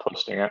than not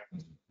posting it.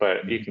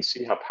 But you can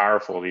see how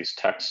powerful these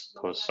text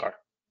posts are.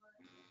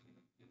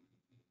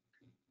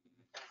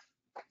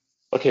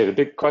 Okay, the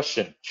big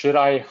question: should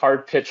I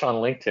hard pitch on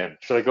LinkedIn?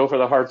 Should I go for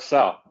the hard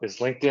sell? Is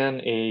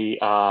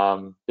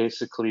LinkedIn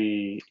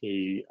basically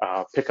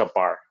a pickup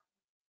bar?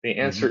 The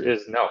answer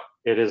is no.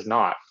 It is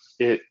not.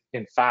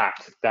 In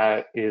fact,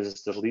 that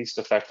is the least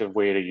effective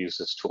way to use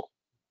this tool.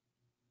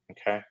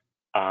 Okay.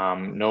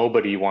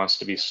 Nobody wants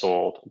to be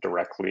sold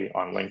directly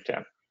on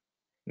LinkedIn.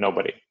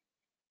 Nobody.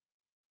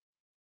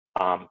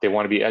 They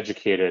want to be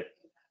educated.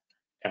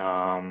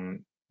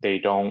 They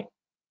don't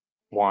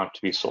want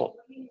to be sold.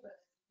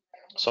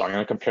 So I'm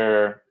going to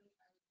compare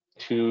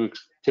 2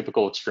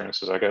 typical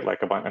experiences. I get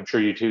like a bunch. I'm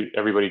sure you too.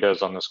 Everybody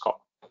does on this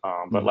call.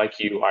 But like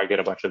you, I get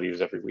a bunch of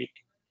these every week.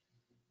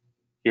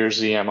 Here's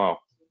the MO.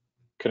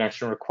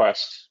 Connection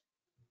request.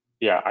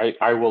 Yeah,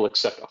 I will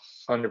accept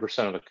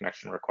 100% of the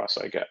connection requests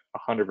I get.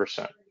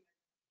 100%.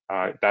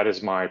 That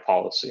is my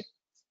policy.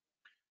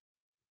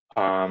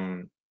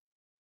 I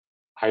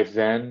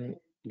then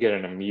get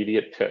an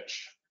immediate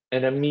pitch,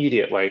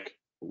 like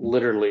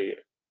literally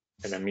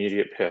an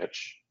immediate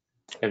pitch,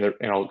 and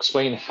I'll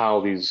explain how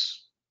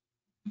these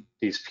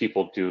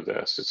people do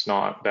this. It's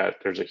not that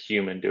there's a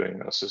human doing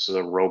this. This is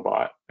a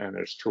robot, and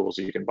there's tools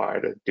you can buy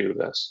to do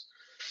this.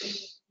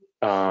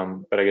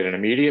 But I get an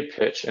immediate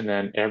pitch, and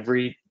then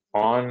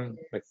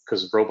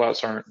because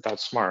robots aren't that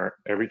smart,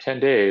 every 10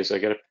 days I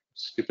get a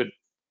stupid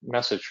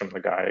message from the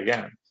guy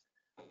again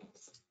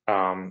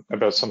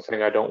about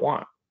something I don't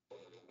want,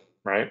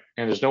 right?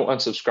 And there's no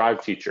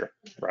unsubscribe feature,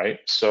 right?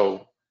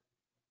 So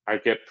I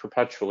get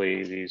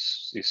perpetually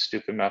these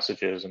stupid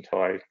messages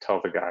until I tell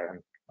the guy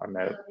I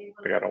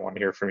don't want to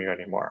hear from you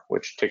anymore,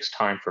 which takes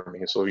time for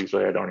me. So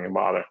usually I don't even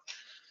bother.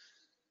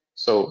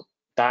 So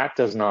that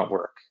does not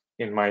work.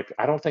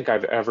 I don't think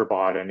I've ever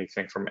bought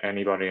anything from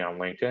anybody on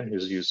LinkedIn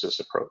who's used this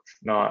approach.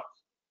 And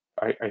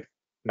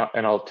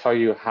I'll tell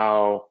you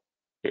how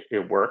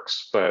it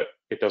works, but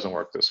it doesn't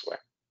work this way.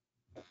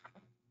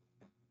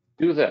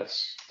 Do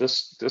this.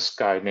 This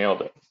guy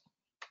nailed it.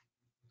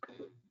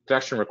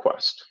 Connection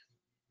request.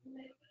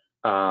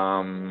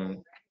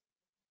 I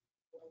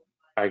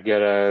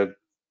get a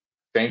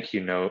thank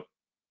you note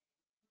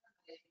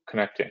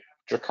connecting,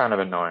 which are kind of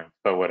annoying,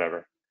 but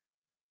whatever.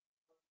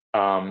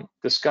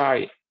 This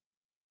guy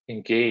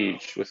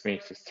engaged with me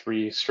for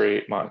 3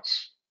 straight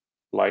months,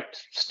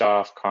 liked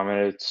stuff,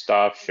 commented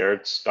stuff,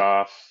 shared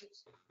stuff,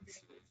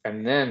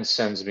 and then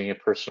sends me a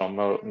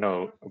personal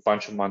note a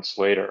bunch of months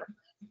later.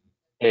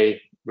 Hey,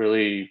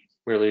 really,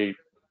 really,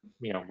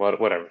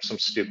 whatever, some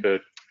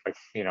stupid, like,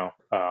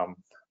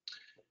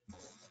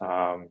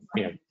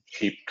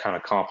 cheap kind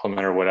of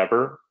compliment or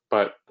whatever.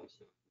 But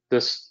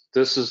this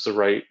is the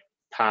right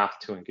path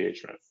to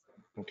engagement.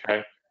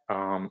 Okay,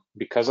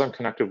 because I'm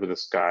connected with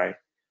this guy,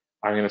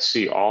 I'm going to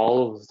see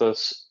all of the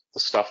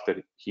stuff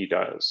that he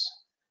does,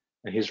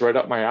 and he's right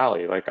up my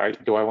alley. Like,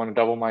 do I want to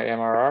double my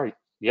MRR?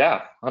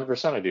 Yeah,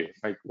 100% I do.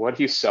 Like, what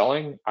he's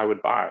selling, I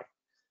would buy.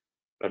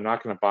 But I'm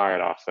not going to buy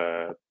it off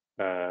a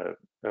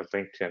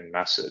LinkedIn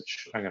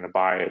message. I'm going to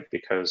buy it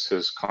because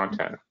his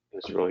content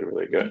is really,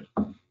 really good.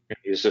 And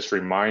he's just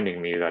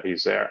reminding me that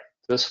he's there.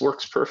 This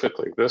works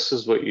perfectly. This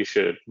is what you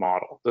should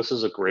model. This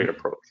is a great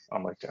approach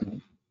on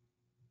LinkedIn.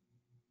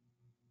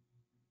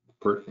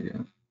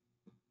 Yeah.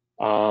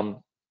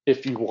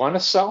 If you want to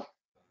sell,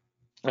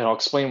 and I'll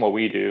explain what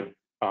we do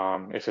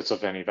if it's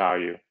of any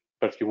value,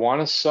 but if you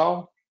want to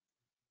sell,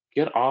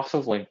 get off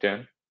of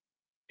LinkedIn.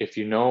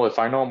 If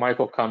I know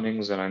Michael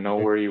Cummings and I know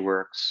where he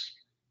works,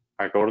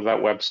 I go to that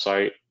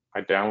website,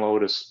 I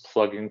download a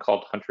plugin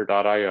called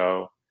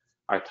hunter.io,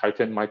 I type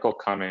in Michael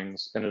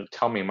Cummings, and it'll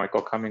tell me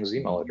Michael Cummings'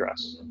 email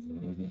address.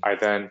 I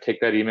then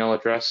take that email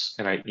address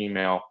and I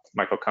email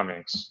Michael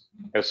Cummings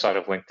outside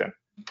of LinkedIn.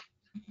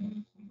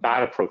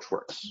 That approach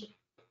works,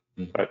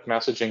 but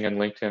messaging in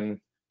LinkedIn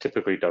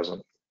typically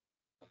doesn't.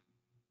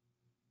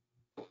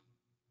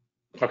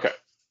 Okay.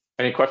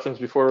 Any questions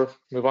before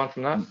we move on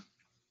from that?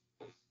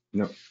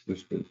 No,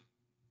 that's good.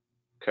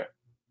 Okay.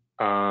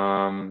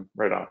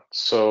 Right on.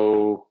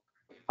 So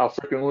how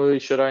frequently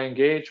should I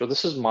engage? Well,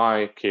 this is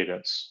my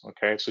cadence.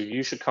 Okay. So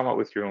you should come up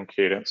with your own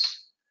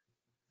cadence.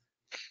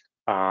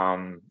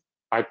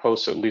 I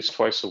post at least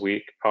twice a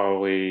week,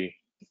 probably,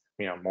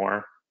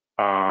 more.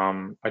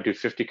 I do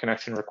 50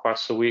 connection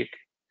requests a week.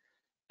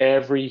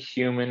 Every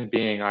human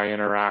being I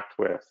interact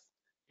with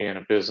in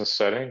a business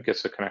setting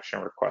gets a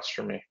connection request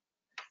from me.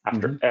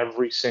 After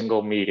every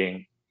single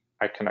meeting,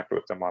 I connect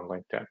with them on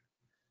LinkedIn.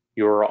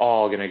 You're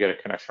all going to get a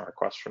connection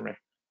request from me.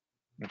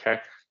 Okay.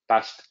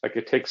 That's like,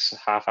 it takes a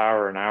half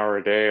hour, an hour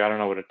a day. I don't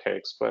know what it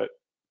takes, but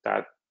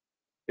that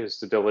is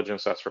the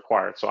diligence that's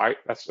required. So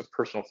that's a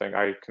personal thing.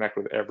 I connect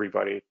with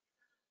everybody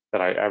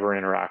that I ever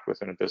interact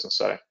with in a business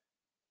setting.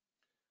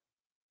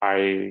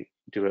 I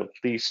do at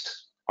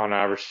least on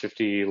average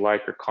 50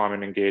 like or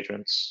comment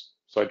engagements.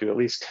 So I do at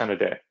least 10 a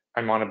day.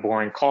 I'm on a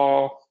boring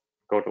call,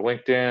 go to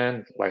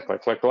LinkedIn, like,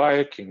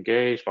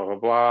 engage, blah, blah,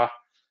 blah.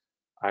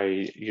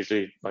 I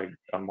usually like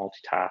a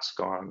multitask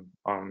on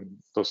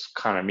those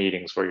kind of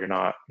meetings where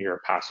you're a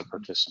passive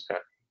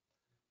participant.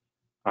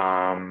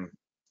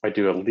 I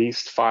do at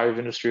least 5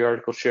 industry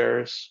article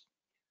shares,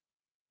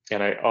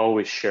 and I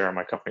always share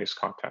my company's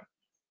content.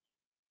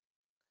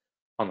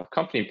 On the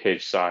company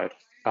page side,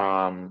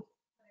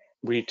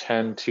 we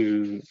tend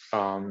to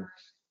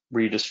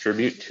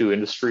redistribute 2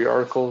 industry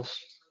articles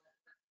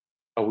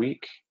a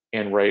week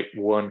and write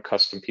 1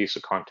 custom piece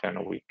of content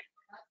a week.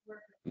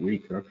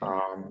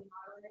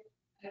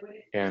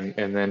 And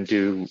then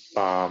do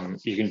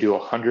you can do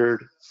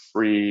 100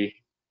 free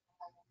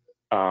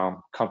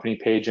company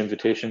page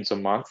invitations a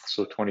month,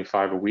 so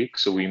 25 a week.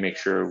 So we make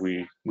sure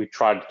we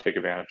try to take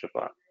advantage of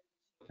that.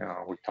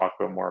 We talk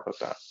about more about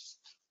that.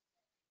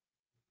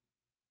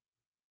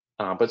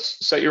 But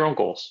set your own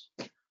goals,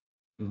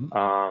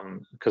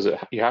 because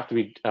you have to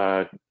be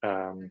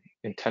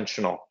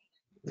intentional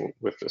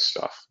with this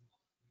stuff.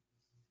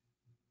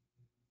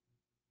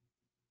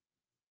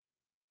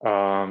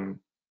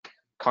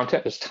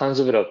 Content, there's tons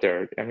of it out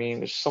there. I mean,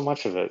 there's so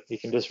much of it. You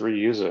can just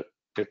reuse it.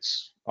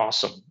 It's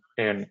awesome,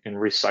 and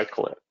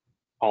recycle it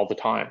all the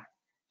time.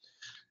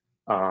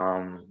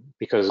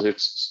 Because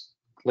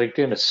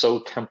LinkedIn is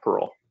so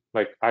temporal.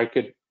 Like I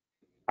could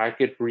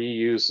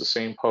reuse the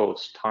same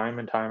post time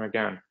and time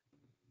again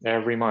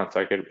every month.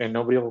 And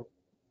nobody will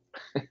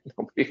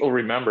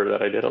remember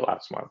that I did it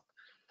last month.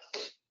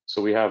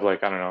 So we have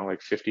like, I don't know,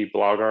 like 50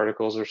 blog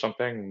articles or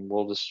something, and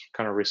we'll just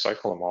kind of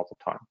recycle them all the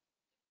time.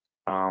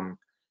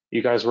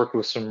 You guys work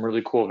with some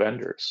really cool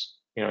vendors.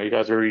 You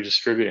guys are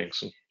redistributing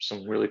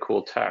some really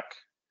cool tech.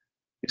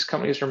 These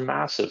companies are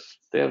massive.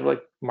 They have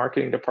like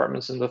marketing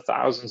departments in the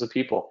thousands of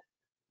people.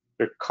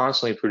 They're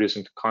constantly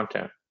producing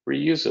content.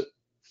 Reuse it.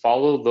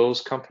 Follow those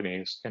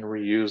companies and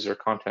reuse their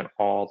content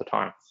all the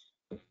time.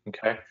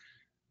 Okay?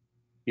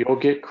 You'll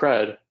get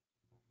cred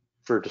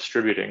for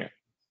distributing it.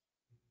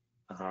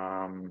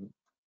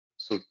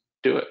 So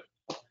do it.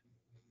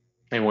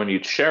 And when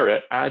you share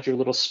it, add your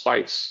little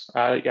spice,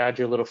 add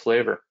your little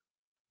flavor.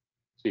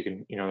 So you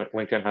can,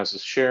 LinkedIn has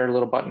this share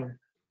little button,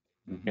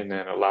 and then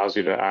it allows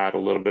you to add a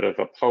little bit of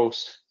a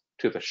post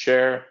to the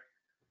share,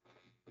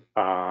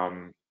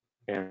 and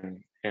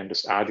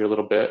just add your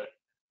little bit.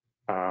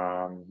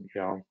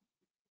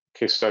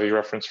 Case study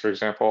reference, for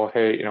example,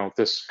 hey,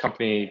 this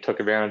company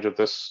took advantage of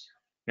this.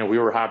 We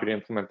were happy to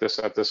implement this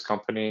at this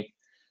company.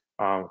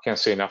 Can't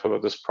say enough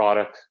about this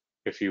product.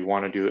 If you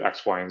want to do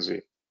X, Y, and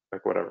Z,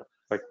 like whatever.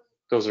 Like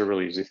those are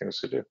really easy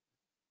things to do.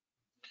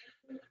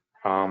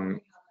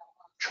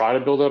 Try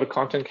to build out a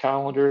content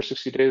calendar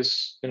 60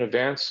 days in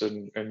advance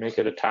and make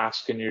it a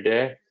task in your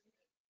day.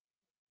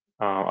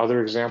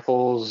 Other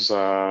examples,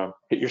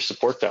 hit your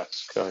support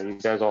desk. You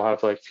guys all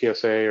have like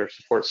PSA or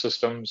support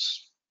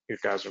systems. You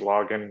guys are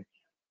logging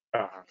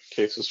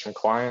cases from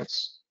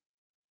clients.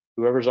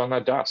 Whoever's on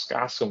that desk,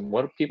 ask them,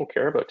 what do people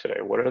care about today?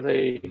 What are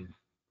they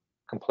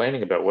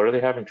complaining about? What are they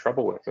having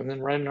trouble with? And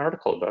then write an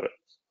article about it.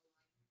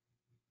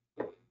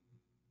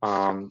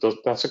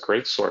 That's a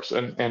great source.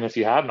 And if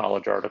you have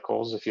knowledge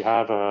articles, if you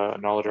have a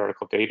knowledge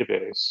article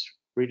database,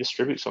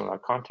 redistribute some of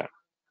that content.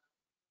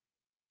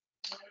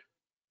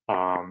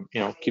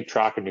 Keep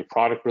track of new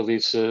product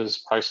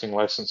releases, pricing,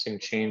 licensing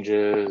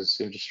changes,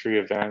 industry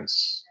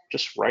events.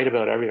 Just write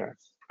about everything.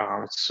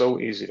 It's so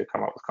easy to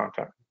come up with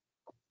content.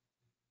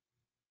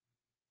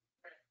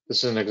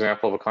 This is an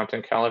example of a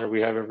content calendar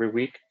we have every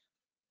week.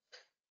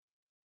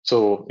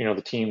 So,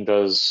 the team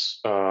does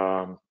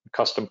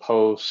custom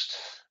post.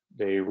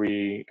 They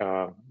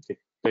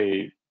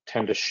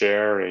tend to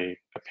share a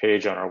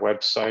page on our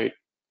website.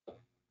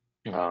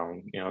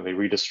 They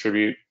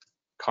redistribute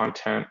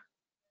content.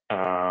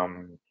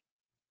 So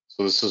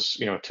this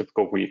is, a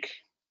typical week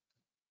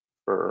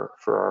for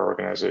our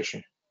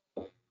organization.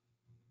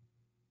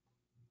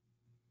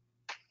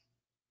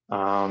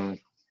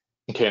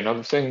 Okay,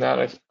 another thing that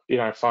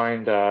I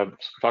find, we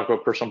talk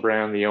about personal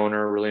brand, the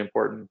owner, really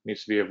important,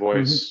 needs to be a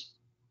voice.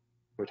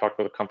 We talked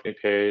about the company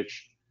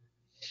page.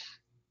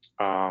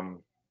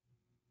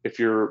 If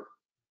your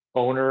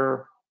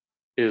owner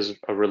is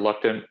a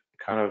reluctant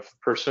kind of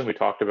person, we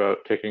talked about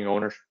taking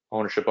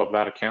ownership of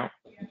that account,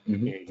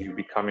 you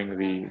becoming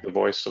the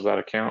voice of that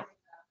account.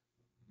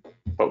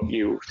 But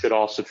you should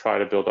also try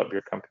to build up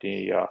your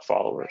company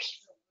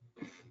followers.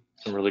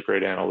 Some really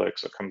great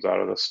analytics that comes out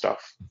of this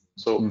stuff.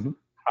 So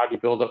how do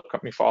you build up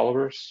company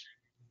followers?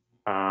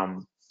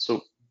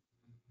 So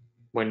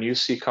when you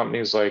see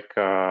companies like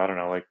I don't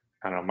know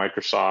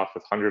Microsoft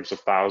with hundreds of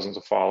thousands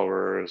of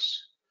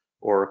followers,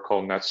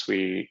 Oracle,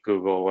 NetSuite,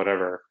 Google,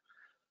 whatever,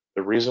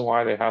 the reason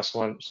why they have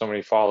so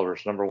many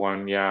followers, number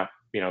one, yeah,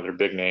 they're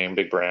big name,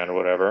 big brand, or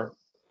whatever,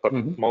 but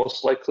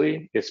most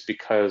likely it's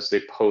because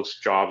they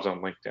post jobs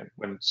on LinkedIn.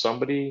 When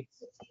somebody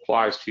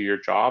applies to your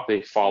job,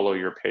 they follow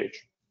your page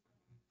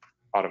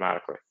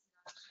automatically.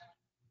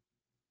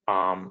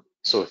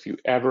 So if you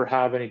ever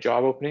have any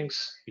job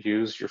openings,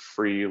 use your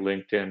free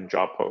LinkedIn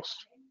job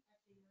post.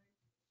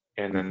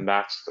 And then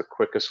that's the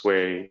quickest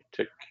way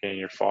to gain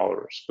your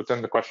followers. But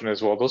then the question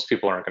is, well, those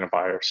people aren't going to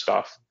buy our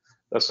stuff.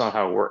 That's not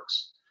how it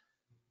works.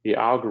 The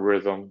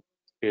algorithm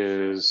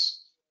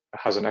has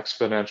an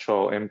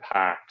exponential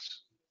impact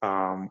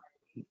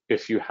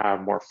if you have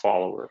more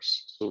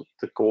followers. So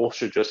the goal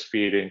should just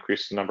be to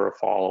increase the number of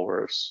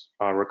followers,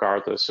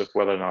 regardless of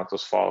whether or not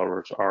those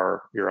followers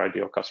are your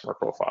ideal customer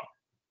profile.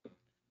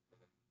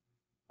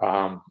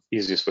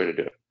 Easiest way to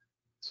do it.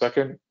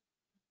 Second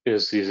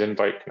is these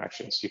invite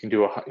connections. You can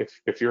do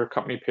if you're a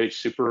company page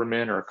super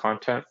admin or a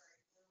content,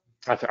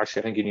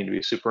 actually I think you need to be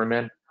a super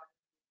admin.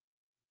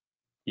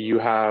 You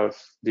have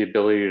the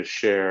ability to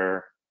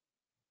share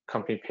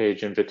company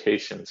page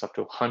invitations up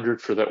to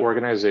 100 for the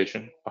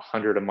organization,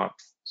 100 a month.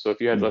 So if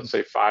you had, let's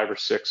say, 5 or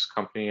 6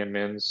 company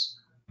admins,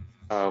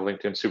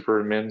 LinkedIn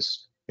super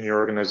admins in your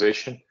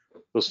organization,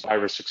 those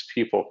 5 or 6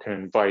 people can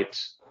invite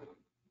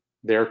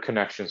their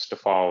connections to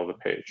follow the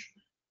page.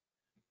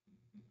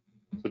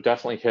 So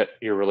definitely hit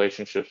your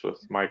relationships with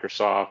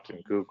Microsoft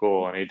and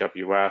Google and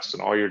AWS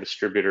and all your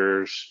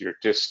distributors, your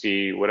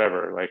disti,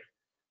 whatever. Like,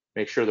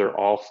 make sure they're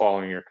all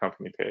following your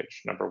company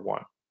page, number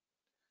one.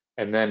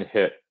 And then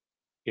hit,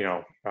 we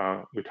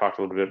talked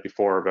a little bit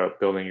before about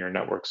building your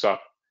networks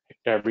up.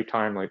 Every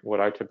time, like what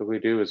I typically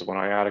do is when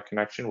I add a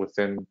connection,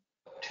 within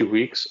 2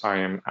 weeks, I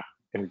am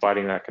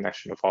inviting that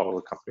connection to follow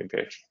the company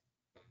page.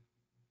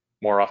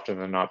 More often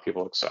than not,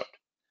 people accept.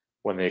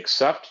 When they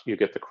accept, you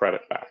get the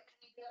credit back.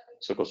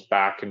 So it goes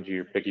back into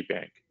your piggy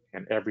bank,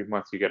 and every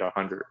month you get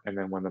 100. And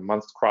then when the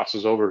month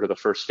crosses over to the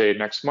first day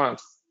next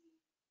month,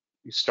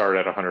 you start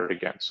at 100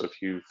 again. So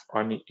if you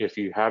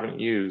haven't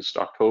used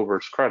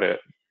October's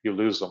credit, you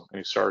lose them, and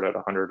you start at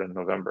 100 in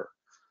November.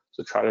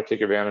 So try to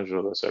take advantage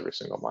of this every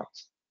single month.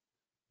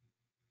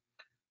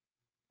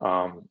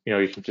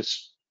 You can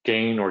just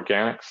gain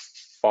organic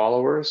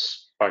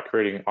followers by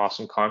creating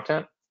awesome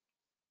content.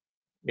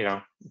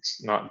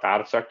 It's not that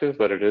effective,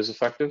 but it is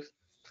effective.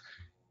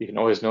 You can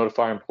always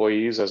notify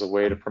employees as a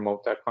way to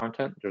promote that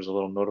content. There's a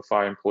little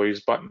notify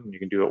employees button. You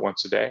can do it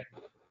once a day.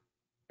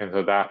 And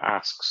so that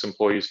asks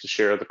employees to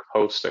share the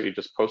post that you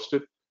just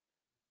posted.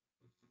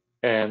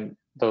 And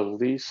the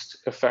least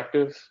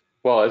effective,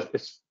 well,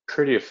 it's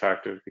pretty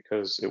effective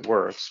because it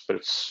works, but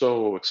it's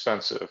so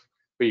expensive.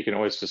 But you can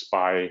always just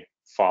buy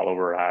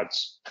follower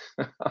ads.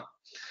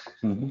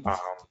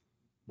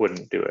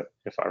 Wouldn't do it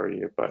if I were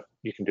you, but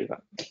you can do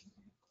that.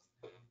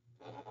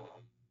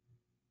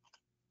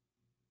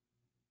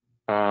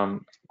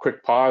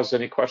 Quick pause.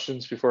 Any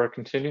questions before I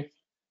continue?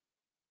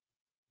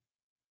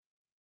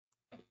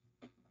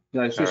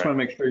 Yeah, I just want to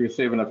make sure you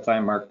save enough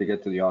time, Mark, to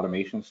get to the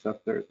automation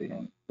stuff there at the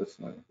end.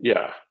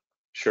 Yeah,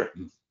 sure.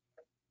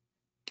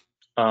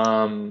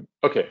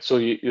 Okay, so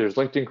there's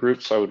LinkedIn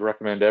groups. I would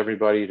recommend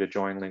everybody to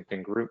join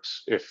LinkedIn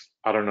groups. If,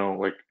 I don't know,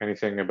 like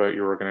anything about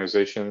your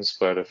organizations,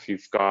 but if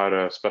you've got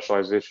a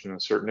specialization in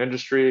a certain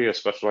industry, a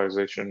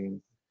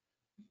specialization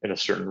in a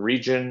certain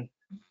region,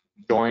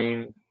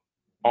 join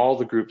all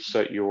the groups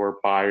that your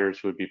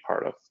buyers would be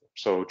part of.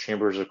 So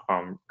chambers of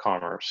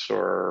commerce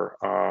or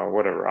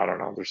whatever, I don't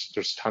know.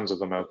 There's tons of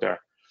them out there.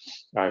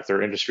 If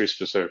they're industry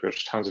specific,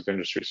 there's tons of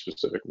industry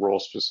specific, role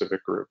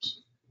specific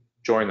groups.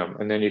 Join them,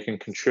 and then you can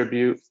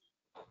contribute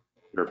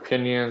your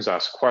opinions,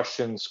 ask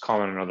questions,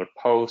 comment on other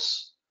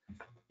posts.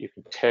 You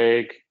can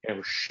tag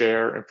and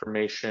share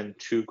information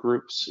to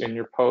groups in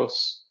your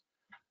posts.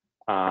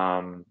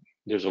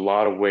 There's a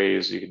lot of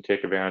ways you can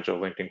take advantage of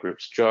LinkedIn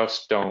groups.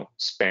 Just don't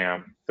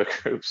spam the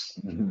groups.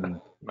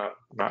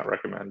 Not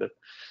recommended.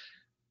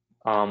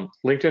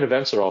 LinkedIn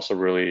events are also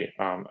really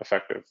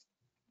effective.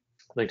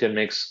 LinkedIn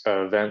makes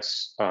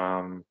events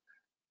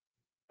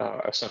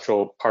a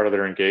central part of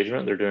their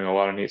engagement. They're doing a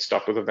lot of neat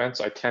stuff with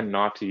events. I tend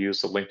not to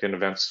use the LinkedIn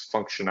events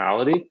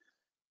functionality,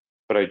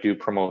 but I do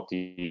promote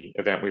the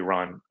event we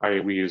run.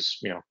 We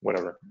use,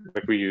 whatever,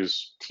 like we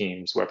use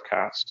Teams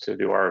webcasts to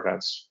do our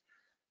events,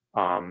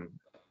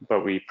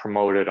 but we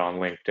promote it on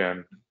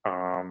LinkedIn.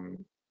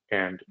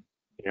 And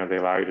They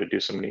allow you to do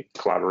some neat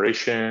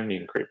collaboration. You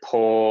can create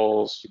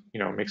polls.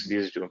 It makes it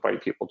easy to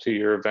invite people to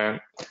your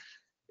event.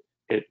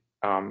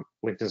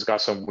 LinkedIn's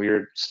got some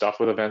weird stuff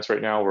with events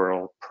right now where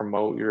it'll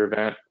promote your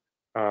event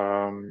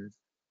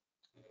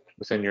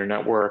within your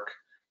network.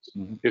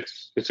 Mm-hmm.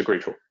 It's a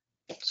great tool.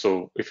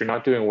 So if you're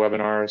not doing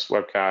webinars,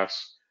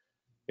 webcasts,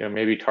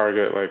 maybe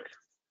target like,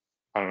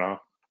 I don't know,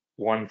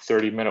 1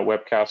 30-minute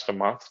webcast a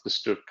month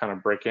just to kind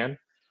of break in,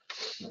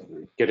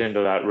 get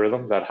into that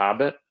rhythm, that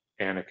habit,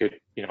 and it could,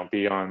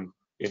 be on,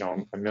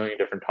 a million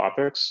different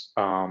topics.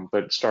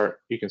 But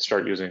you can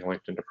start using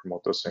LinkedIn to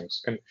promote those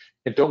things.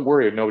 And don't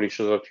worry if nobody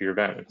shows up to your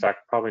event. In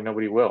fact, probably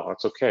nobody will.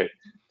 That's okay.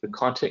 The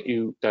content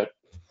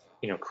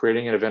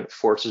creating an event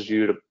forces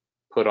you to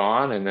put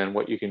on, and then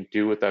what you can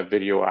do with that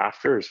video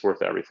after is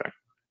worth everything.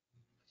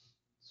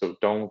 So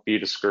don't be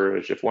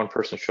discouraged. If one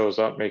person shows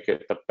up, make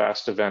it the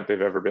best event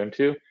they've ever been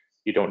to.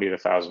 You don't need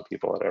 1,000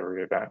 people at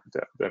every event.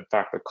 In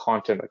fact, the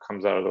content that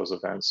comes out of those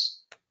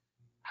events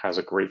has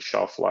a great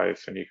shelf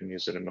life, and you can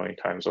use it 1,000,000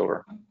 times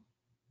over.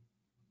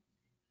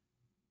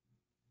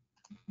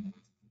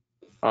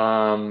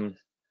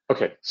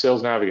 Okay,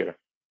 Sales Navigator.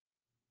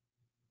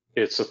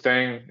 It's a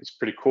thing. It's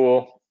pretty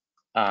cool.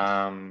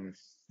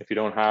 If you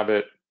don't have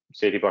it,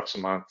 it's $80 a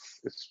month.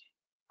 It's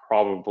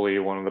probably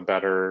one of the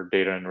better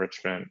data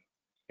enrichment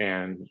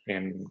and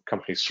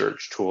company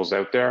search tools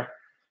out there.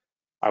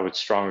 I would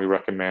strongly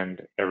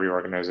recommend every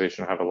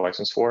organization have a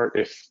license for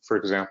it. If, for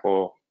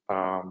example,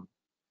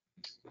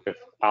 if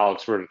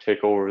Alex were to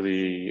take over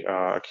the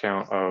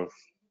account of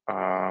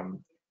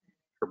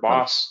her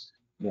boss,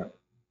 yeah,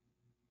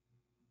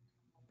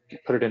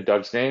 put it in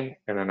Doug's name,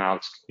 and then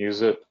Alex can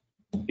use it.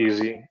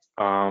 Easy.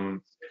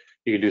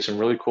 You can do some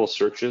really cool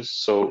searches.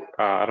 So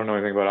I don't know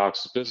anything about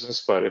Alex's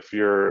business, but if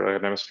you're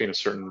an MSP in a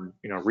certain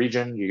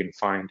region, you can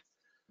find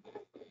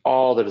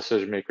all the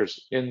decision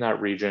makers in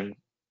that region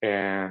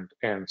and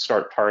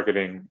start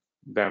targeting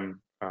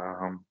them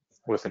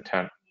with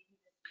intent.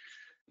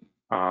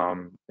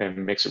 And it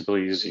makes it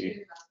really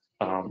easy.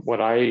 And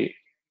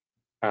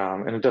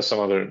it does some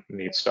other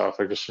neat stuff,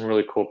 like just some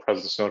really cool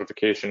presence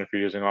notification if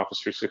you're using Office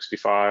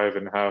 365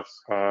 and have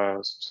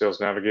Sales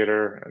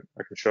Navigator.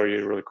 I can show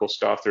you really cool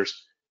stuff.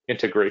 There's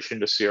integration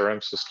to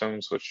CRM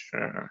systems, which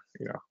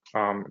it's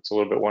a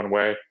little bit one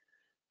way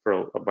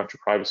for a bunch of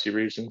privacy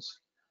reasons.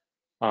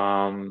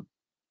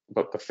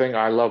 But the thing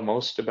I love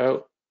most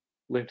about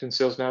LinkedIn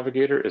Sales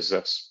Navigator is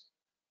this.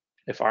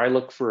 If I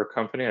look for a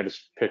company, I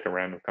just pick a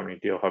random company,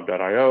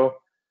 dealhub.io.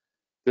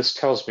 This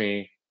tells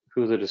me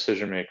who the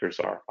decision makers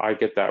are. I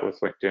get that with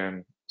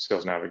LinkedIn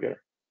Sales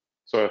Navigator.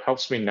 So it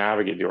helps me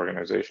navigate the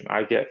organization.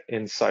 I get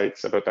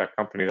insights about that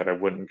company that I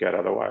wouldn't get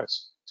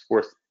otherwise. It's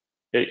worth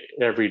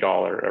every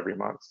dollar every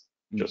month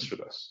just for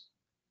this.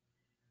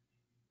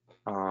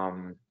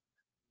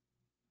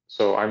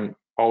 So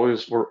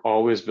we're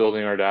always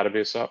building our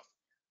database up.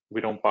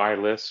 We don't buy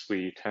lists.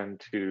 We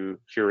tend to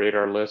curate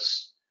our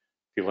lists.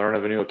 If you learn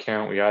of a new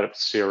account, we add it to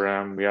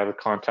CRM. We add the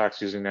contacts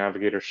using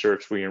Navigator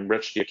search. We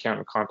enrich the account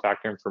and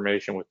contact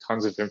information with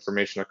tons of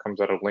information that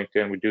comes out of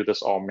LinkedIn. We do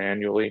this all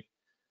manually.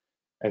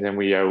 And then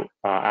we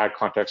add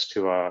context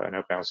to an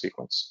outbound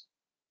sequence.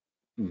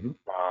 Mm-hmm.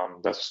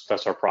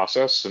 That's our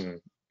process. And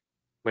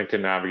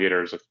LinkedIn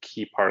Navigator is a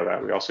key part of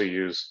that. We also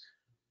use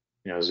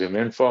Zoom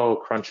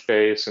Info,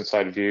 Crunchbase,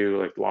 Inside View,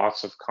 like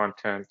lots of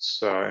content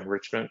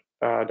enrichment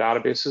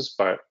databases,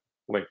 but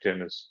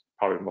LinkedIn is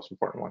probably the most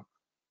important one.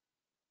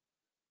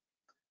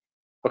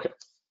 Okay,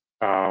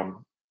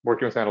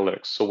 working with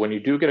analytics. So when you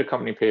do get a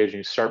company page and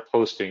you start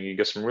posting, you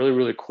get some really,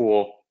 really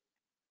cool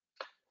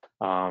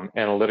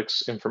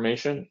analytics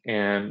information,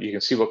 and you can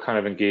see what kind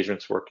of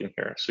engagement's working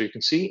here. So you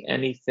can see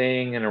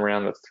anything in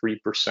around the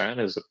 3%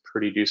 is a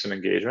pretty decent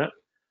engagement.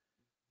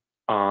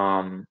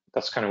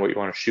 That's kind of what you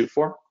want to shoot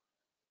for.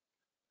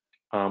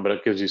 But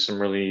it gives you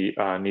some really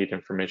neat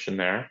information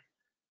there.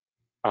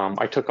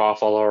 I took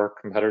off all our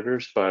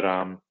competitors, but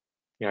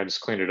I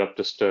just cleaned it up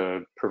just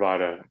to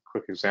provide a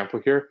quick example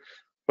here.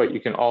 But you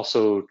can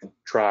also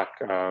track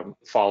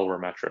follower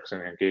metrics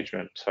and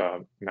engagement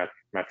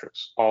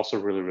metrics. Also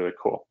really, really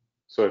cool.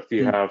 So if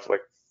you have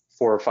like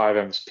 4 or 5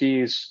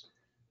 MSPs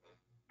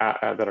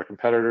that are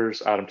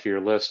competitors, add them to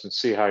your list and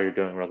see how you're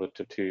doing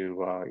relative to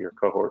your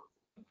cohort.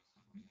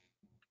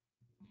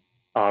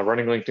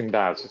 Running LinkedIn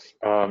ads.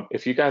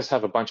 If you guys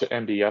have a bunch of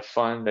MDF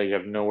fund that you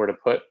have nowhere to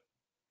put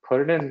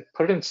it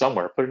in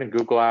somewhere. Put it in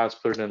Google Ads,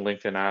 put it in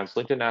LinkedIn ads.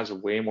 LinkedIn ads are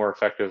way more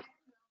effective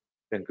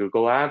than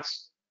Google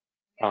ads.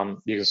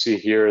 You can see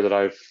here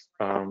that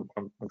I'm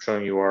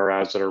showing you our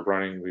ads that are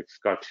running. We've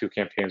got 2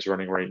 campaigns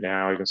running right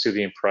now. You can see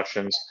the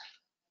impressions.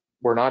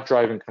 We're not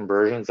driving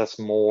conversions. That's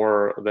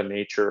more the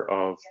nature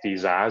of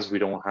these ads. We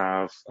don't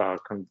have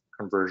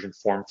conversion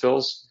form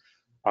fills.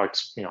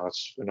 That's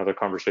another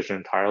conversation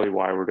entirely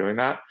why we're doing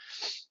that.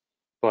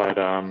 But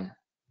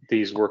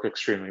these work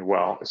extremely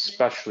well,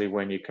 especially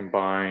when you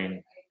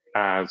combine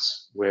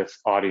ads with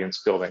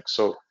audience building.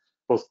 So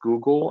both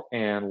Google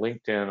and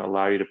LinkedIn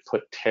allow you to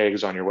put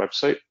tags on your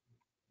website,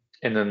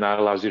 and then that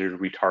allows you to do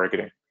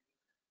retargeting.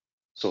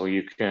 So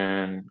you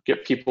can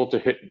get people to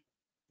hit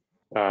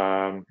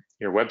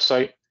your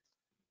website.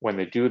 When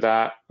they do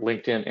that,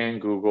 LinkedIn and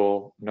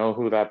Google know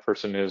who that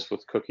person is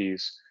with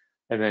cookies.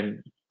 And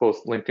then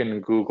both LinkedIn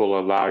and Google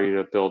allow you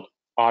to build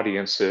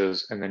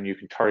audiences, and then you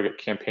can target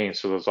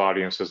campaigns to those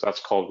audiences. That's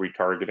called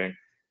retargeting.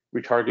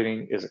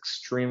 Retargeting is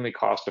extremely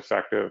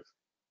cost-effective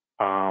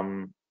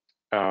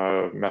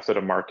method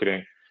of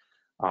marketing.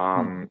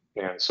 And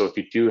so if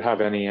you do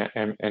have any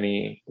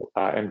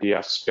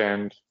MDF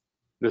spend,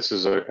 this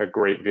is a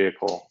great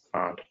vehicle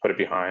to put it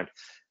behind.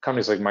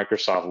 Companies like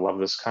Microsoft love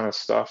this kind of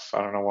stuff.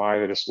 I don't know why,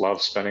 they just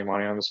love spending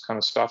money on this kind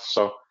of stuff.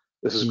 So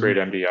this is great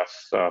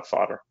MDF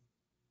fodder.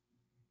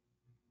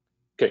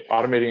 Okay,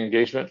 automating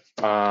engagement.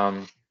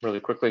 Really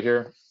quickly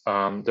here.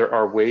 There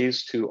are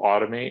ways to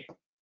automate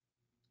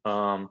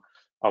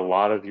a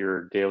lot of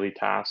your daily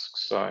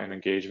tasks and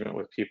engagement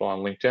with people on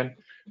LinkedIn.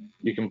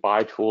 You can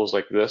buy tools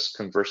like this,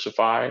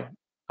 Conversify,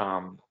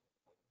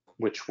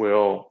 which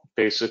will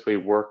basically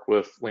work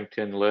with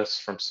LinkedIn lists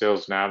from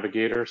Sales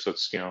Navigator. So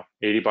it's,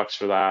 $80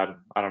 for that.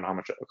 I don't know how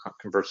much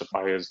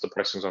Conversify is. The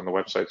pricing's on the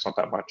website. It's not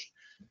that much.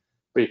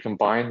 But you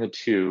combine the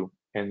two,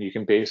 and you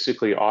can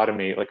basically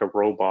automate like a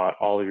robot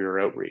all of your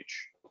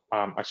outreach.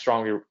 I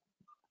strongly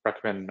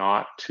recommend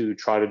not to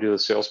try to do the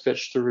sales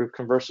pitch through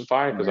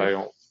Conversify because I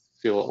don't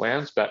feel it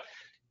lands, but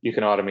you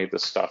can automate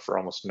this stuff for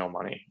almost no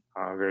money,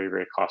 very,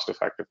 very cost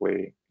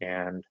effectively,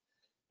 and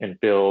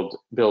build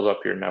up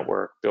your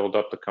network, build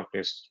up the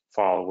company's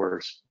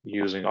followers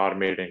using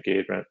automated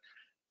engagement.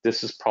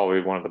 This is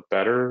probably one of the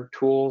better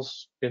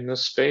tools in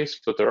this space,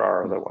 but there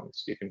are other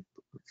ones. You can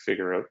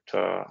figure out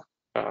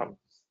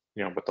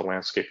what the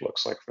landscape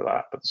looks like for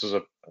that, but this is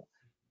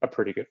a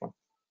pretty good one,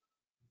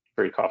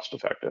 very cost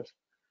effective.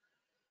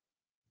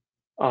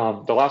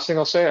 The last thing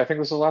I'll say, I think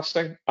this is the last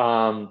thing,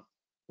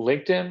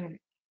 LinkedIn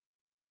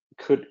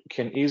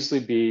can easily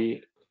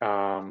be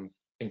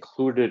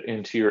included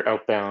into your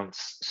outbound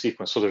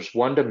sequence. So there's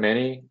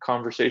one-to-many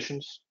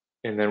conversations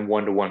and then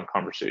one-to-one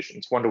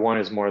conversations. One-to-one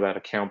is more that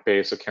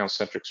account-based,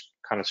 account-centric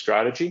kind of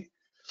strategy.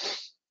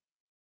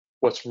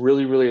 What's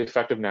really, really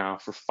effective now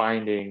for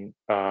finding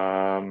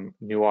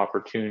new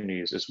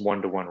opportunities is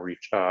one-to-one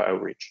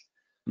outreach.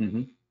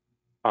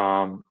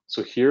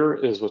 So here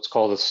is what's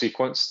called a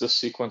sequence. This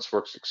sequence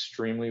works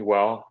extremely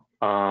well.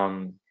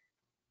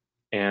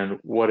 And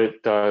what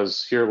it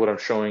does here, what I'm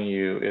showing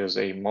you is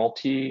a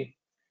multi-step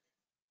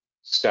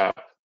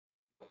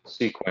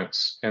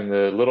sequence, and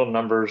the little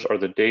numbers are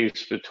the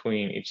days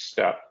between each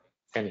step.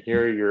 And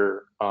here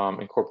you're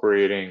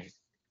incorporating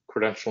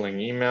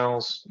credentialing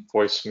emails,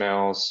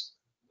 voicemails,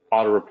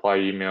 auto reply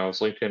emails,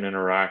 LinkedIn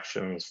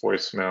interactions,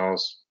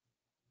 voicemails,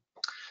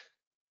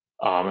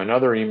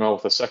 another email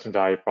with a second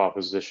value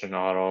proposition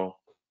auto,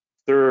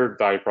 third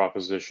value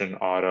proposition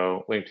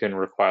auto, LinkedIn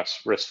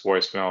requests, risk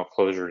voicemail,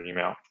 closure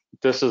email.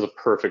 This is a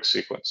perfect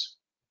sequence.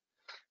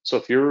 So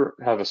if you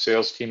have a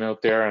sales team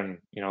out there, and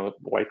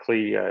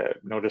likely,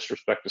 no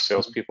disrespect to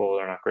salespeople,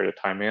 they're not great at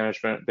time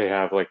management. They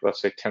have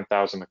let's say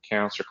 10,000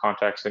 accounts or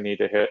contacts they need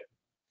to hit.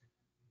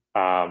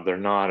 They're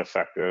not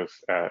effective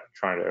at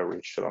trying to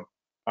outreach to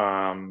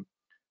them.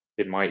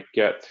 They might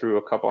get through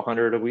a couple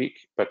hundred a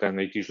week, but then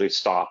they usually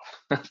stop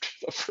after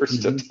the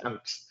first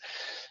attempt.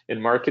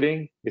 In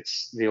marketing,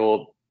 it's the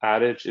old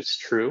adage, it's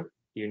true.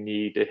 You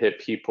need to hit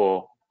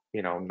people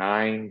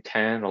 9,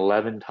 10,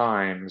 11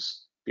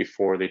 times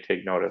before they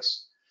take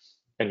notice.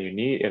 And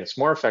it's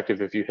more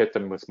effective if you hit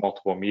them with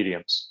multiple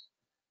mediums.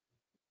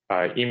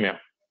 Email,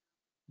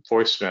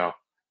 voicemail,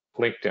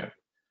 LinkedIn.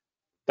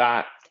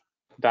 That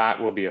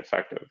will be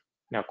effective.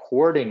 Now,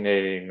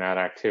 coordinating that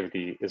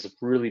activity is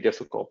really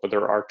difficult, but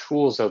there are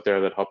tools out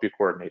there that help you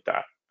coordinate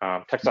that.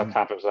 TekStak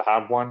happens to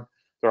have one.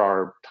 There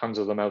are tons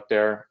of them out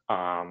there,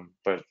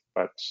 but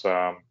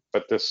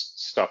this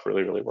stuff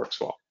really, really works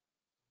well.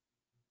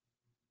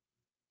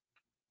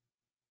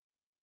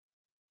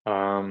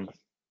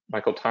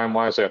 Michael,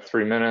 time-wise, I have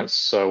 3 minutes.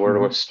 So where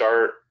do I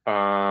start?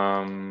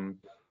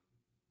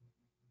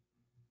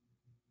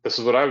 This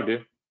is what I would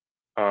do.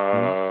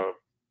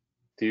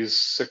 These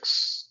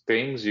 6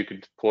 things you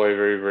could deploy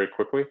very, very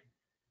quickly.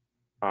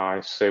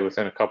 I say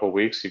within a couple of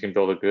weeks, you can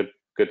build a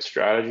good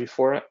strategy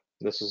for it.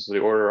 This is the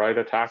order I'd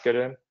attack it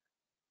in.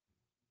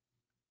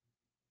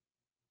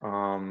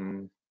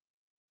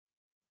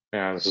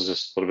 Yeah, this is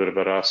just a little bit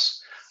about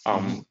us.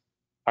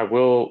 I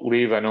will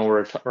leave. I know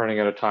we're running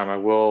out of time. I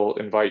will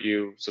invite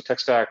you. So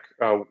TekStak,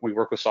 we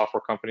work with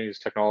software companies,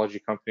 technology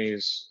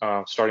companies,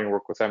 starting to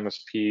work with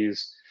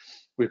MSPs.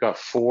 We've got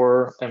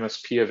 4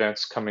 MSP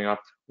events coming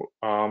up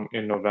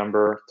in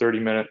November,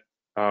 30-minute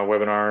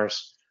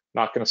webinars.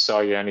 Not going to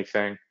sell you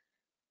anything.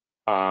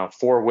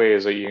 4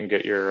 ways that you can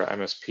get your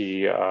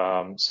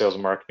MSP sales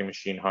and marketing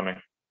machine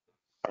humming.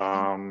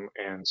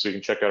 And so you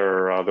can check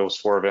out those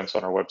 4 events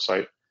on our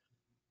website,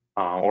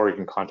 or you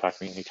can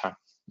contact me anytime.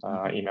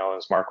 Email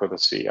is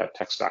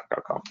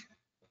mark@tekstak.com.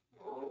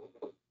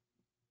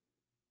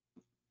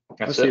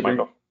 That's it,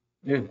 Michael.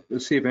 Yeah,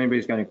 let's see if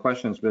anybody's got any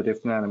questions, but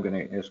if not, I'm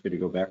going to ask you to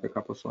go back a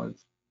couple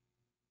slides.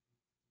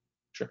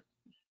 Sure.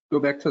 Go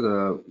back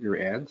to your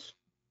ads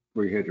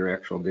where you had your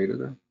actual data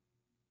there.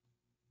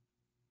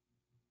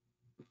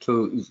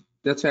 So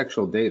that's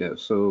actual data.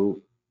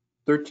 So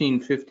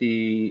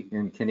 1350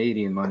 in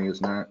Canadian money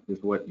is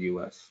what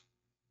US?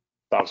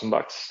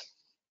 $1,000.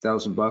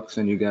 $1,000,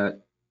 and you got,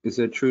 is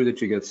it true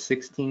that you got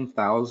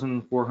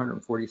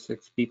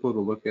 16,446 people to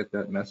look at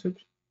that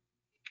message?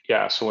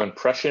 Yeah, so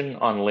impression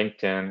on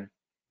LinkedIn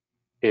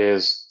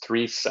is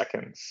 3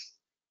 seconds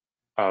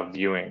of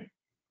viewing.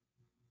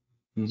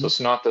 So it's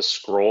not the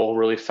scroll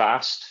really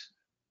fast.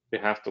 They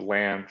have to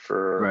land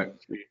for Right.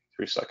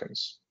 three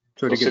seconds.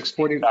 So So to get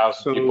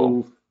 16,000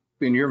 people.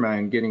 so in your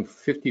mind, getting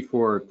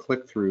 54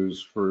 click-throughs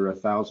for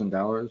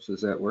 $1,000,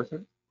 is that worth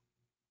it?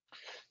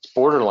 It's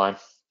borderline.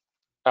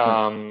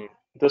 Yeah.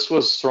 This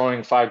was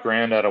throwing 5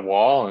 grand at a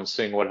wall and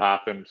seeing what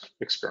happened,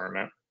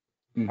 experiment.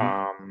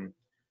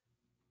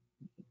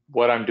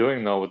 What I'm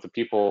doing though with the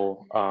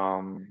people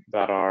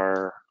that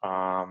are,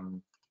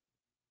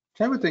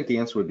 I would think the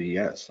answer would be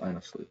yes,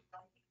 honestly.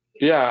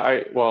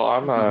 yeah,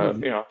 I'm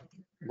a,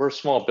 we're a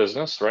small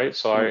business, right?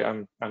 So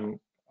Right.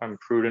 I'm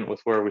prudent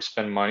with where we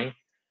spend money.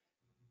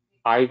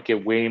 I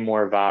get way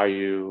more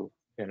value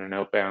in an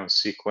outbound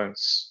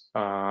sequence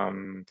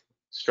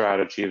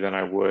strategy than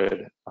I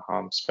would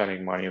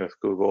spending money with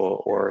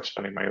Google or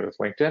spending money with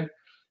LinkedIn.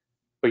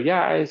 But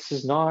yeah, this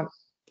is not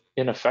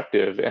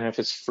ineffective. And if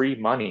it's free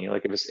money,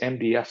 like if it's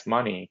MDF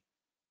money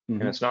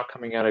and it's not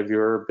coming out of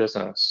your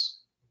business,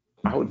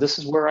 this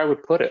is where I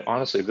would put it.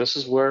 Honestly, this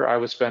is where I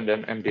would spend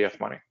MDF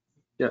money.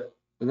 Yeah.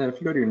 And then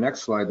if you go to your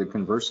next slide, the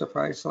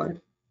conversify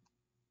slide.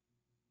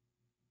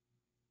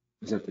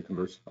 Is that the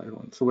conversify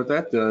one? So what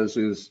that does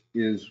is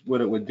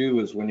what it would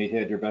do is when you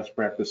had your best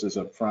practices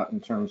up front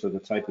in terms of the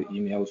type of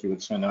emails you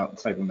would send out and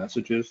type of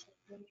messages,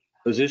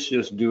 does this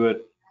just do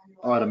it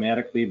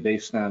automatically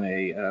based on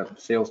a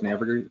sales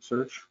navigator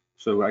search?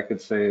 So I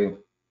could say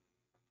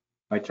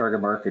my target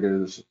market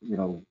is,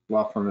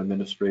 law firm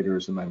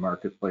administrators in my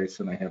marketplace,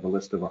 and I have a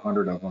list of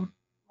 100 of them.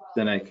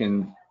 Then I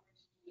can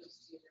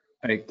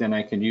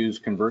use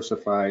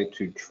Conversify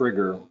to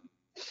trigger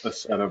a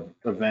set of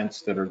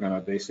events that are going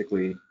to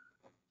basically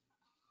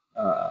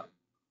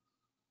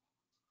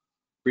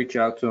reach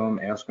out to them,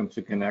 ask them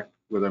to connect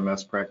with their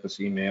best practice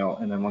email,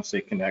 and then once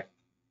they connect,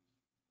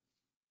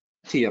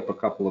 tee up a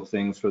couple of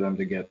things for them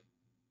to get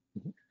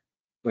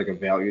like a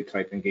value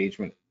type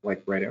engagement,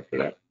 like right after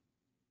that.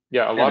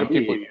 Yeah, a lot of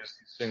people use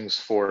these things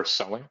for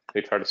selling.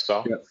 They try to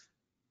sell. Yep.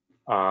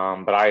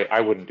 But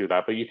I wouldn't do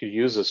that. But you could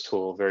use this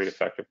tool very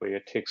effectively.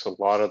 It takes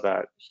a lot of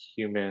that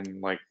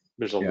human, like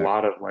there's a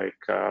lot of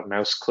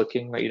mouse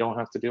clicking that you don't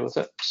have to do with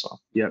it. So.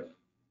 Yep.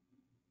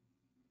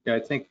 Yeah, I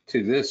think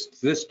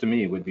this to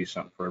me would be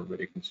something for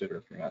everybody to consider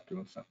if you're not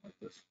doing something like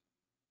this.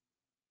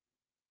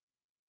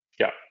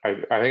 Yeah, I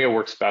think it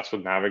works best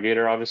with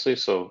Navigator, obviously.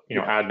 So,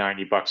 add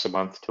 $90 a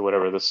month to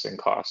whatever this thing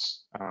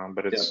costs.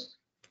 But it's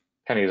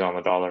pennies on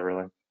the dollar,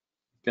 really.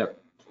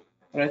 Yep.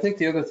 And I think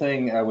the other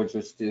thing I would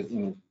just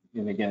do,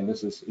 and again,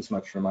 this is as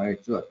much for my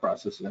thought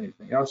process as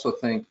anything. I also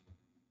think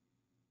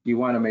you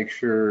want to make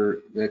sure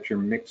that your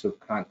mix of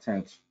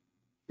content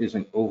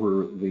isn't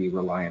overly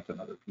reliant on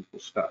other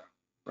people's stuff,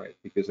 right?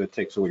 Because that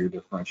takes away your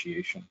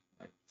differentiation.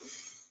 Right?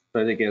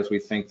 But I think as we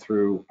think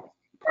through,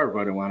 part of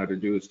what I wanted to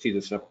do is tee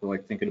this up for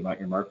like thinking about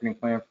your marketing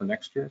plan for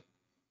next year,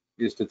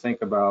 is to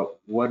think about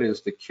what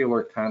is the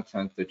killer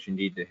content that you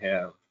need to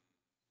have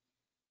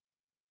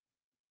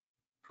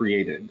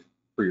created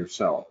for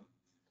yourself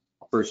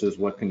versus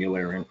what can you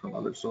layer in from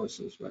other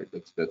sources, right?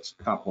 That's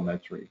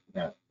complementary.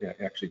 That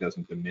actually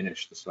doesn't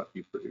diminish the stuff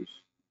you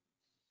produce.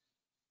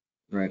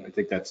 Right. I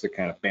think that's the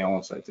kind of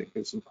balance I think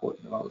is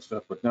important in all this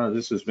stuff. But no,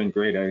 this has been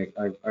great.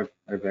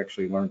 I've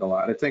actually learned a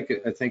lot. I think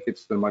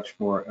it's the much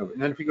more of,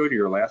 and then if you go to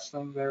your last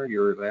thing there,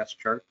 your last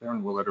chart there,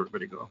 and we'll let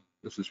everybody go.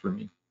 This is for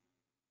me.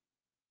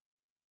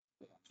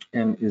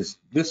 And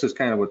this is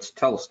kind of what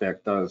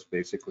TekStak does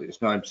basically.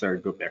 No, I'm sorry,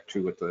 go back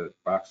to with the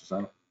boxes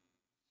on it.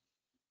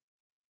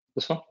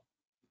 This one?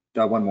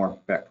 One more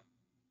back.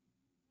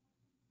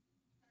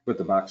 With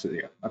the boxes,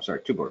 yeah. I'm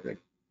sorry, two more big.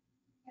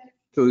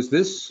 So is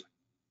this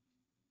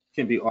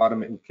can be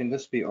automated? Can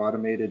this be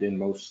automated in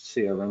most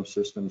CRM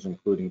systems,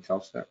 including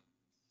TekStak?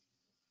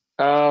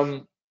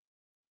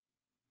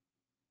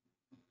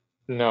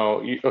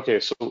 No. Okay,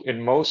 so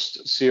in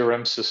most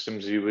CRM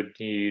systems, you would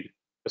need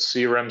a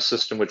CRM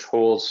system which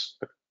holds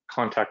a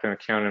contact and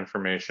account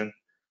information.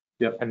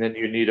 Yep. And then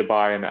you need to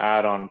buy an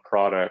add-on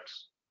product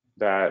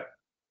that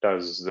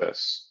does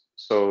this.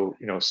 So,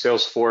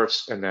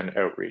 Salesforce and then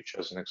Outreach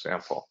as an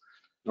example.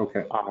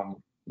 Okay.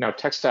 Now,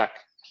 TekStak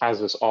has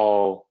this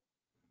all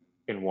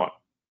in one.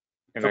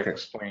 And I can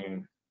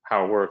explain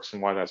how it works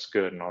and why that's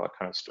good and all that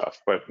kind of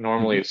stuff. But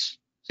normally it's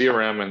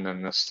CRM and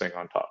then this thing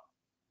on top.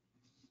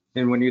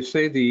 And when you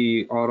say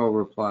the auto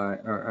reply,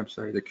 or I'm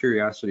sorry, the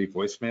curiosity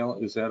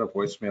voicemail, is that a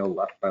voicemail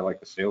left by like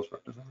a sales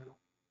representative?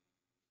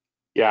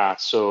 Yeah,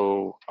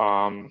 so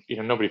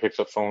nobody picks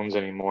up phones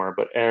anymore,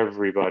 but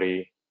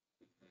everybody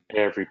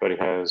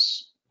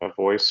has a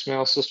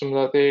voicemail system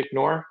that they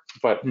ignore.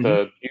 But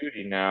the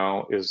beauty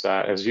now is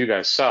that as you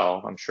guys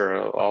sell, I'm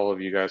sure all of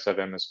you guys have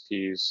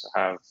MSPs,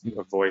 have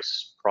a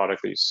voice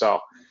product that you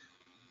sell.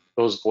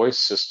 those voice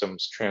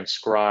systems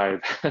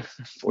transcribe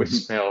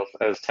voicemail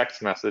as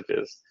text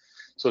messages.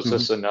 So it's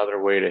just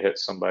another way to hit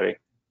somebody.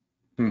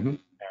 Mm-hmm.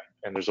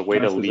 And there's a way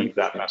to This is leave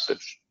that interesting.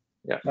 message.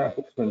 Yeah.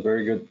 It's been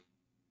very good.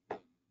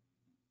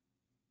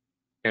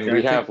 And Yeah, we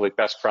I think, have like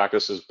best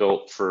practices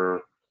built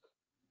for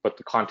what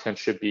the content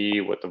should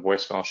be, what the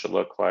voicemail should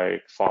look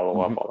like,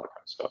 follow up, all that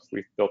kind of stuff.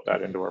 We've built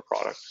that into our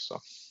product. So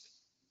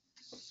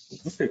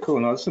okay, cool.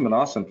 No, this has been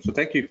awesome. So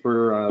thank you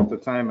for the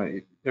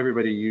time.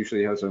 Everybody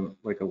usually has a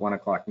 1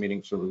 o'clock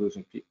meeting, so we're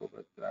losing people,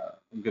 but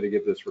I'm going to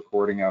give this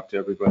recording out to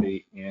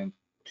everybody and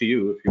to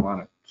you if you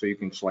want it, so you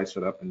can slice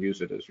it up and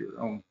use it as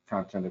your own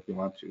content if you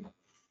want to.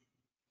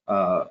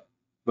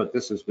 But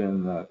this has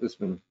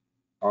been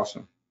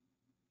awesome.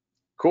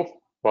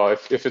 cool. Well,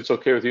 if it's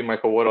okay with you,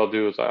 Michael, what I'll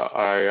do is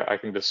I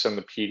can just send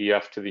the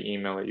PDF to the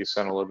email that you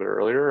sent a little bit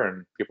earlier,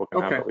 and people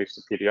can have Okay. at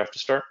least the PDF to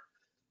start.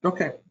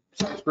 Okay,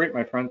 sounds great,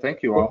 my friend.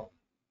 Thank you all.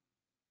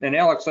 And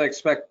Alex, I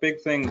expect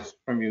big things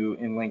from you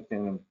in LinkedIn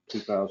in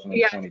 2022.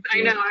 Yeah,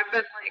 I know. I've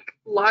been like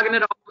logging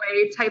it all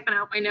away, typing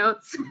out my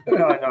notes.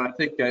 No,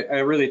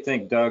 I really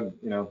think Doug,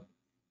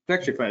 it's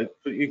actually fun.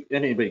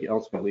 Anybody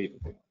else can leave,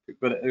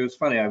 but it was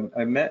funny.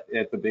 I met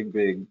at the big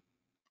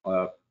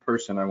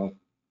person. I won't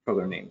tell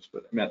their names,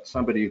 but I met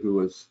somebody who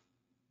was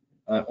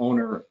an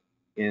owner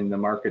in the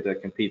market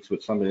that competes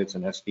with somebody that's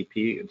an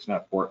SDP. It's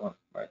not Portland,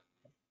 right?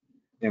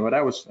 And what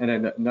I was,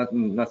 and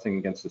nothing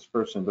against this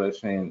person, but I was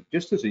saying,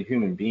 just as a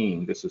human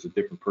being, this is a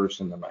different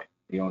person than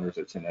the owners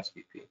that's in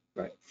SDP,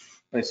 right?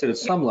 And I said, at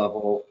some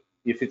level,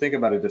 if you think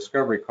about a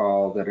discovery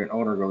call that an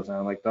owner goes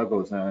on, like Doug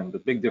goes on, the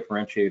big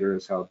differentiator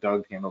is how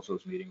Doug handles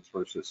those meetings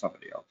versus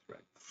somebody else,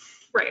 right?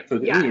 Right. So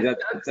to me,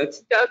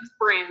 that's Doug's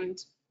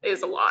brand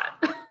is a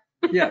lot.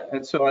 yeah,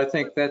 and so I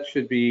think that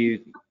should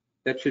be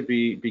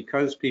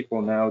because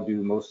people now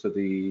do most of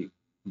the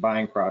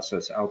buying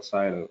process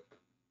outside of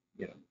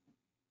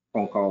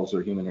phone calls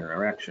or human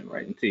interaction,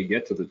 right? Until you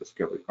get to the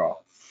discovery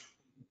call,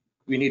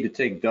 we need to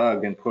take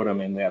Doug and put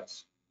him in that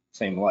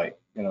same light,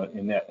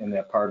 in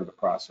that part of the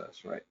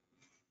process, right?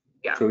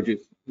 Yeah. So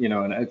just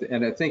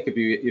and I think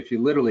if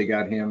you literally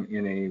got him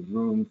in a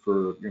room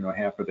for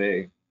half a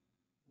day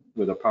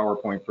with a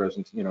PowerPoint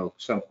present,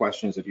 some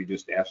questions that you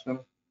just asked him,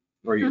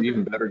 or you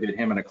even better get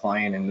him and a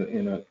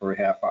client for a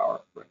half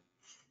hour, right?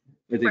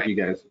 I think you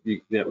guys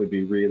that would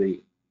be really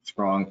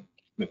strong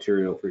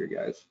material for you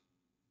guys.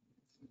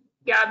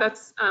 Yeah,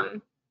 that's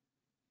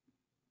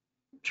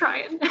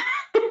trying.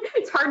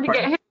 It's hard to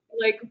get him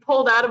like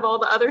pulled out of all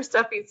the other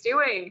stuff he's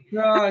doing.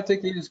 No, I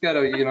think you just gotta,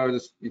 I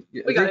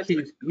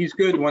think he's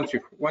good once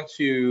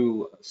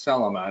you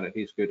sell him on it.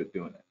 He's good at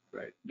doing it,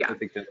 right? Yeah. I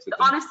think that's the thing.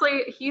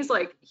 Honestly,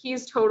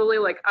 he's totally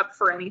like up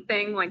for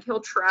anything. Like he'll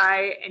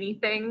try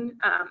anything.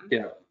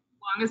 Yeah. As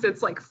long as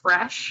it's like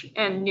fresh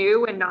and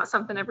new and not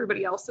something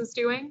everybody else is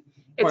doing.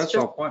 It's that's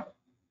just the point.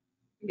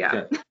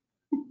 Yeah.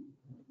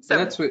 So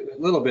that's a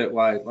little bit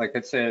why, like I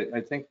said,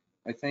 I think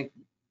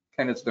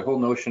kind of it's the whole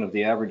notion of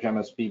the average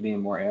MSP being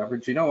more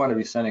average. You don't want to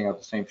be sending out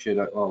the same shit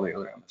that all the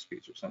other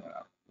MSPs are sending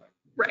out,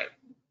 right?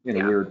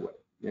 In a weird way,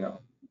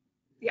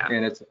 Yeah.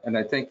 And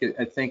I think with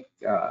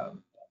a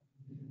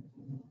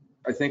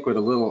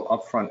little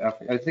upfront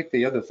effort, I think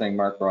the other thing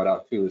Mark brought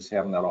out too is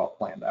having that all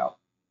planned out.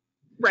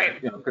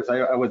 Right. Because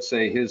I would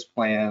say his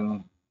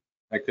plan,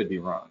 I could be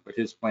wrong, but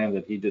his plan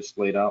that he just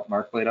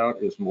Mark laid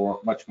out is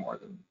much more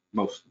than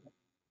most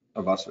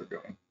of us are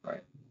doing,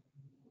 right?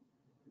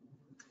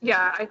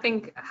 Yeah, I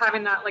think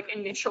having that like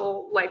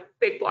initial like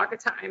big block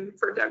of time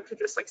for Doug to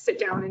just like sit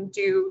down and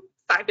do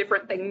 5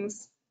 different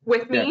things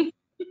with me,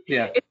 it's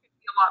gonna be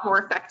a lot more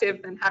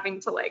effective than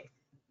having to like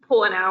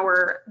pull an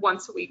hour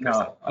once a week or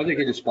something. I think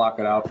you just block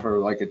it out for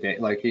like a day.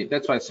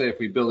 That's why I say if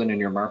we build it in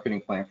your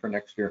marketing plan for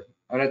next year.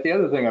 And the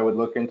other thing I would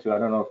look into, I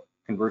don't know if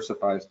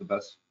Conversify is the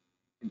best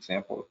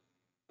example,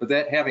 but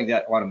having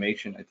that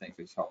automation I think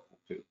is helpful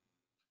too.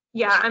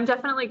 Yeah, I'm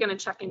definitely going to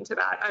check into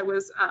that. I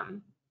was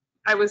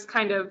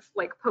kind of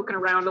like poking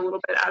around a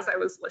little bit as I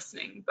was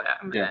listening, but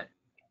I'm going to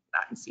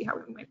that and see how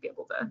we might be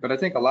able to. But I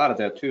think a lot of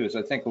that too is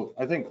I think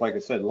like I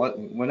said,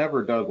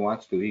 whenever Doug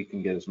wants to, he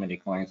can get as many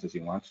clients as he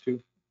wants to,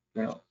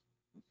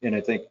 and I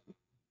think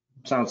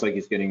sounds like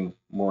he's getting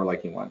more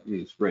like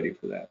he's ready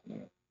for that.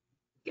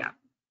 Yeah.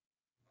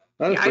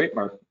 That was great,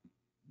 Mark.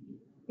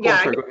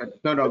 Yeah. Sorry, go ahead.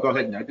 No, go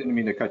ahead. I didn't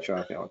mean to cut you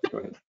off, Alex. Go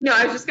ahead. No,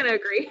 I was just going to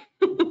agree.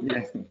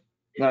 Yeah.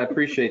 No, I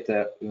appreciate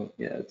that.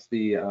 Yeah, it's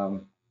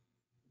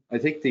I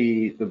think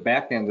the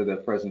back end of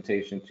that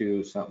presentation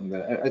too is something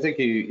that I think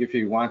if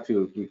you want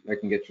to, I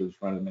can get you in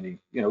front of many.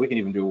 We can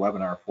even do a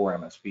webinar for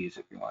MSPs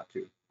if you want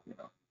to.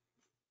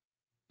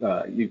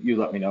 You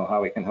let me know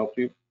how I can help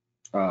you.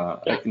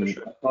 I can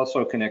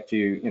also connect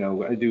you.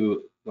 I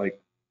do like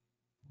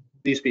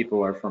these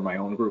people are from my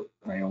own group,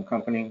 my own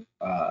company.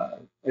 I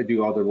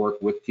do all their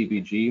work with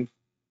TBG,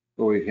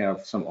 where we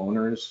have some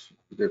owners.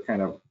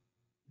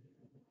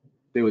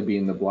 They would be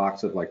in the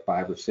blocks of like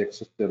 5 or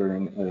 6 that are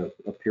in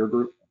a peer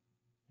group.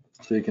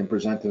 So you can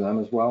present to them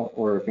as well.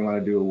 Or if you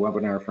want to do a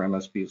webinar for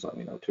MSPs, let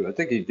me know too. I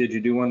think did you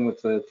do one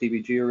with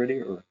TBG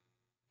already or?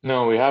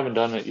 No, we haven't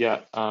done it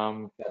yet.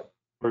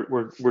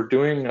 We're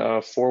doing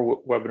 4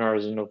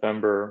 webinars in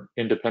November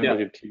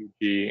independently of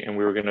TBG, and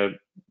we were going to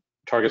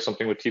target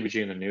something with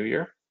TBG in the new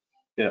year.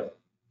 Yeah.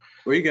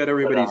 Well, you got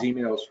everybody's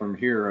emails from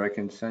here. I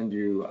can send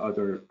you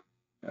other.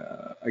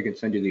 I can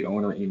send you the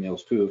owner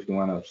emails too if you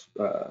want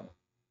to.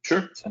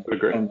 Sure. That'd be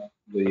great.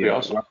 That'd be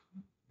awesome.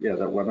 Yeah,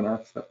 that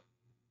webinar stuff.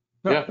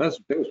 No, Yeah,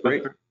 that was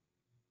great.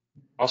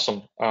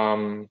 Awesome.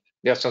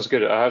 Yeah, sounds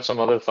good. I have some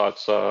other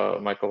thoughts,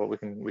 Michael, but we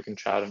can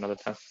chat another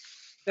time.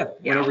 Yeah,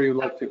 whenever you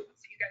like to. So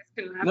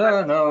you guys can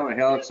No,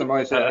 Alex.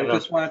 Somebody said I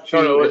just want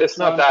you. No, it's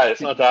not that.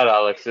 It's not that,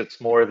 Alex. It's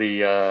more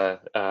the.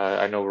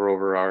 I know we're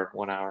over our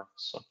 1 hour,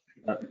 so.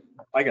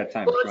 I got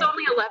time. Well, it's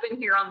only 11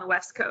 here on the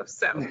West Coast,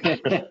 so.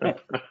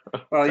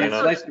 Well, it's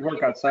nice to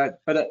work outside.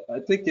 But I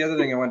think the other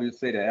thing I wanted to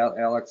say to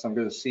Alex, I'm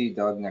going to see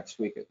Doug next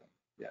week. I think.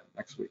 Yeah,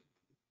 next week.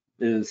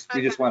 Is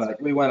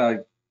we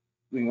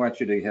want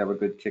you to have a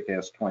good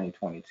kick-ass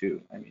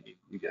 2022. I mean,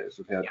 you guys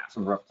have had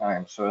some rough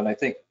times. So, and I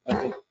think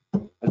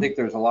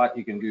there's a lot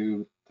you can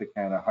do to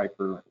kind of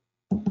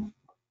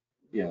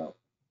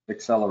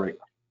accelerate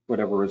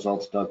whatever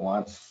results Doug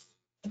wants.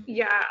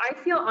 Yeah, I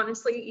feel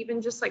honestly, even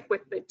just like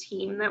with the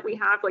team that we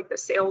have, like the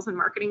sales and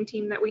marketing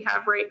team that we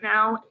have right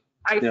now,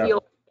 I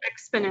feel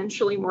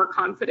exponentially more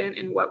confident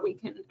in what we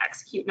can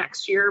execute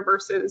next year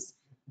versus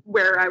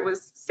where I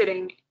was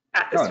sitting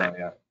at this time.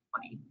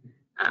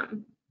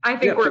 I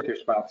think we're your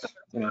spots.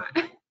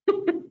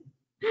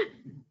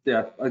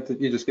 Yeah, I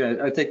think you just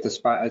got. I think the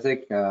spot. I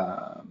think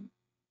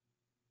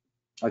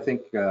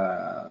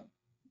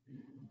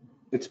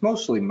it's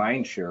mostly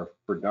mind share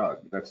for Doug.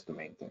 That's the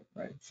main thing,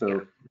 right?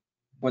 So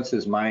once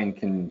his mind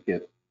can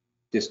get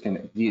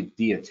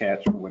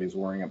detached from what he's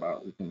worrying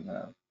about, we can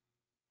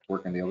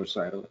work on the other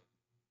side of it.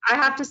 I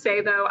have to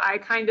say though, I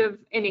kind of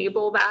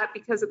enable that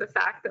because of the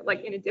fact that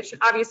like in addition,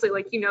 obviously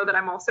like that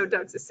I'm also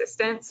Doug's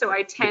assistant, so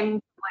I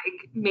tend to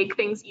like make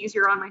things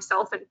easier on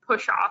myself and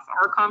push off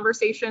our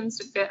conversations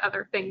to fit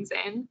other things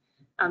in.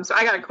 So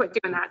I got to quit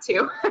doing that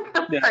too.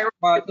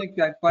 Well, I think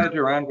I'm glad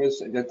you're on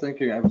this.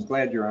 I was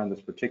glad you're on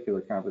this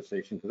particular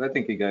conversation because I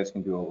think you guys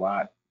can do a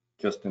lot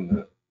just in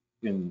the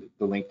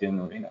LinkedIn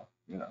arena.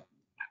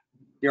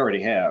 You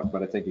already have,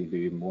 but I think you can do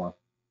even more.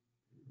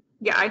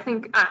 Yeah, I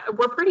think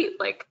we're pretty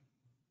like.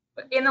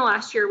 In the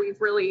last year,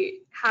 we've really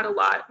had a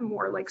lot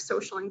more like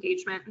social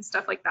engagement and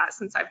stuff like that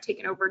since I've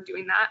taken over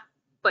doing that,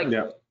 like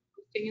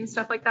posting and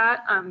stuff like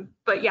that.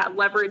 But yeah,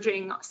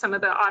 leveraging some of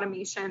the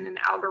automation and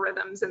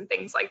algorithms and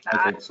things like that.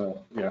 I think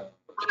so. Yeah.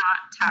 We're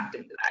not tapped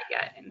into that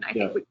yet, and I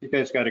think you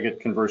guys got to get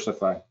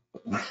Conversify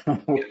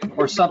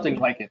or something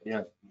like it.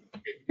 Yeah.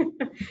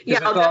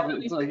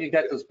 It's like you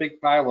got this big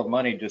pile of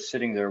money just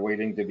sitting there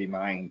waiting to be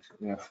mined.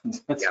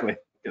 That's the way.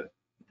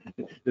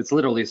 It's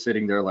literally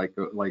sitting there like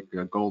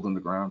gold in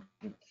the ground.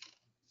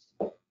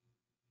 All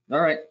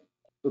right.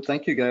 Well,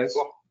 thank you guys.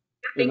 Cool.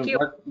 Thank you.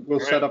 Mark, we'll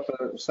set up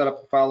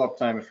a follow-up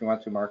time if you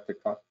want to, Mark, to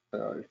talk.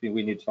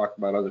 We need to talk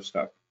about other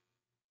stuff.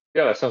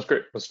 Yeah, that sounds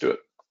great. Let's do it.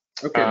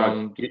 Okay.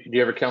 Do you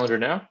have a calendar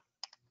now?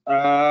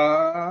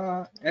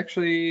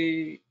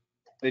 Actually,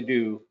 I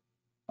do.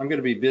 I'm going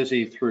to be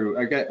busy through.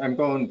 I'm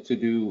going to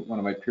do one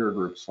of my peer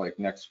groups like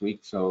next week,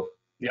 so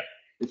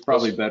it's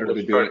probably better to do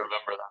it. November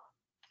then.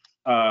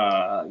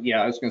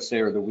 Yeah, I was going to say,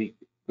 or the week,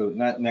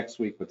 not next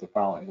week, but the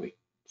following week.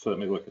 So let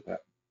me look at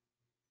that.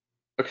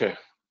 Okay.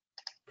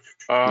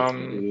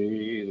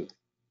 The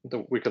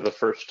week of the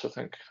 1st, I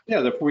think.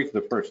 Yeah, the week of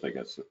the 1st, I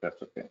guess, if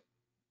that's okay.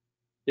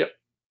 Yep.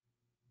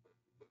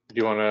 Do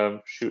you want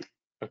to shoot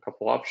a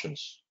couple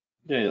options?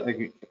 Yeah,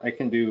 I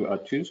can do a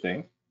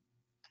Tuesday.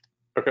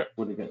 Okay.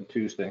 What do you get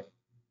Tuesday?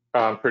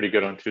 I'm pretty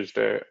good on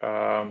Tuesday.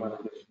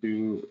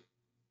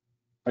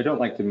 I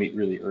don't like to meet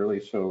really early,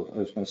 so I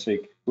was going to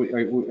say,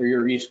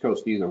 you're East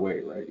Coast either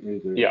way, right?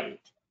 Yeah.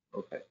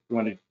 Okay.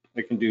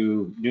 I can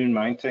do noon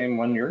my time,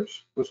 1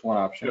 yours. What's one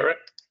option? All right.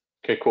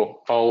 Okay,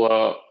 cool.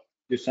 I'll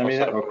you send me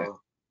that? Okay.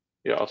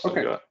 Yeah, I'll send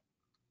you that.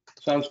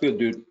 Sounds good,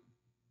 dude.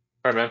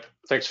 All right, man.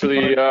 Thanks for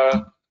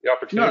the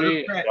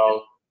opportunity.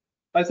 No,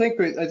 I think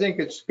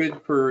it's good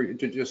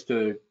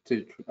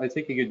I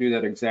think you could do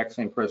that exact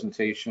same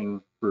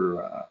presentation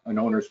for an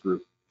owners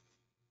group.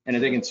 And I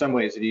think in some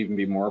ways it'd even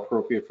be more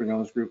appropriate for an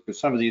owners group because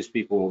some of these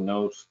people will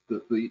know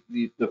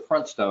the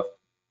front stuff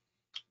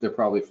they're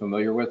probably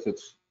familiar with.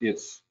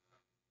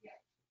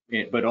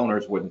 But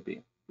owners wouldn't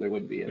be. They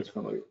wouldn't be as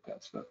familiar with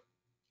that stuff.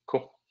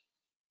 Cool.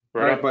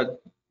 All right, bud.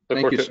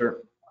 Thank you, sir.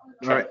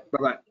 All right.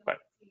 Bye-bye. Bye.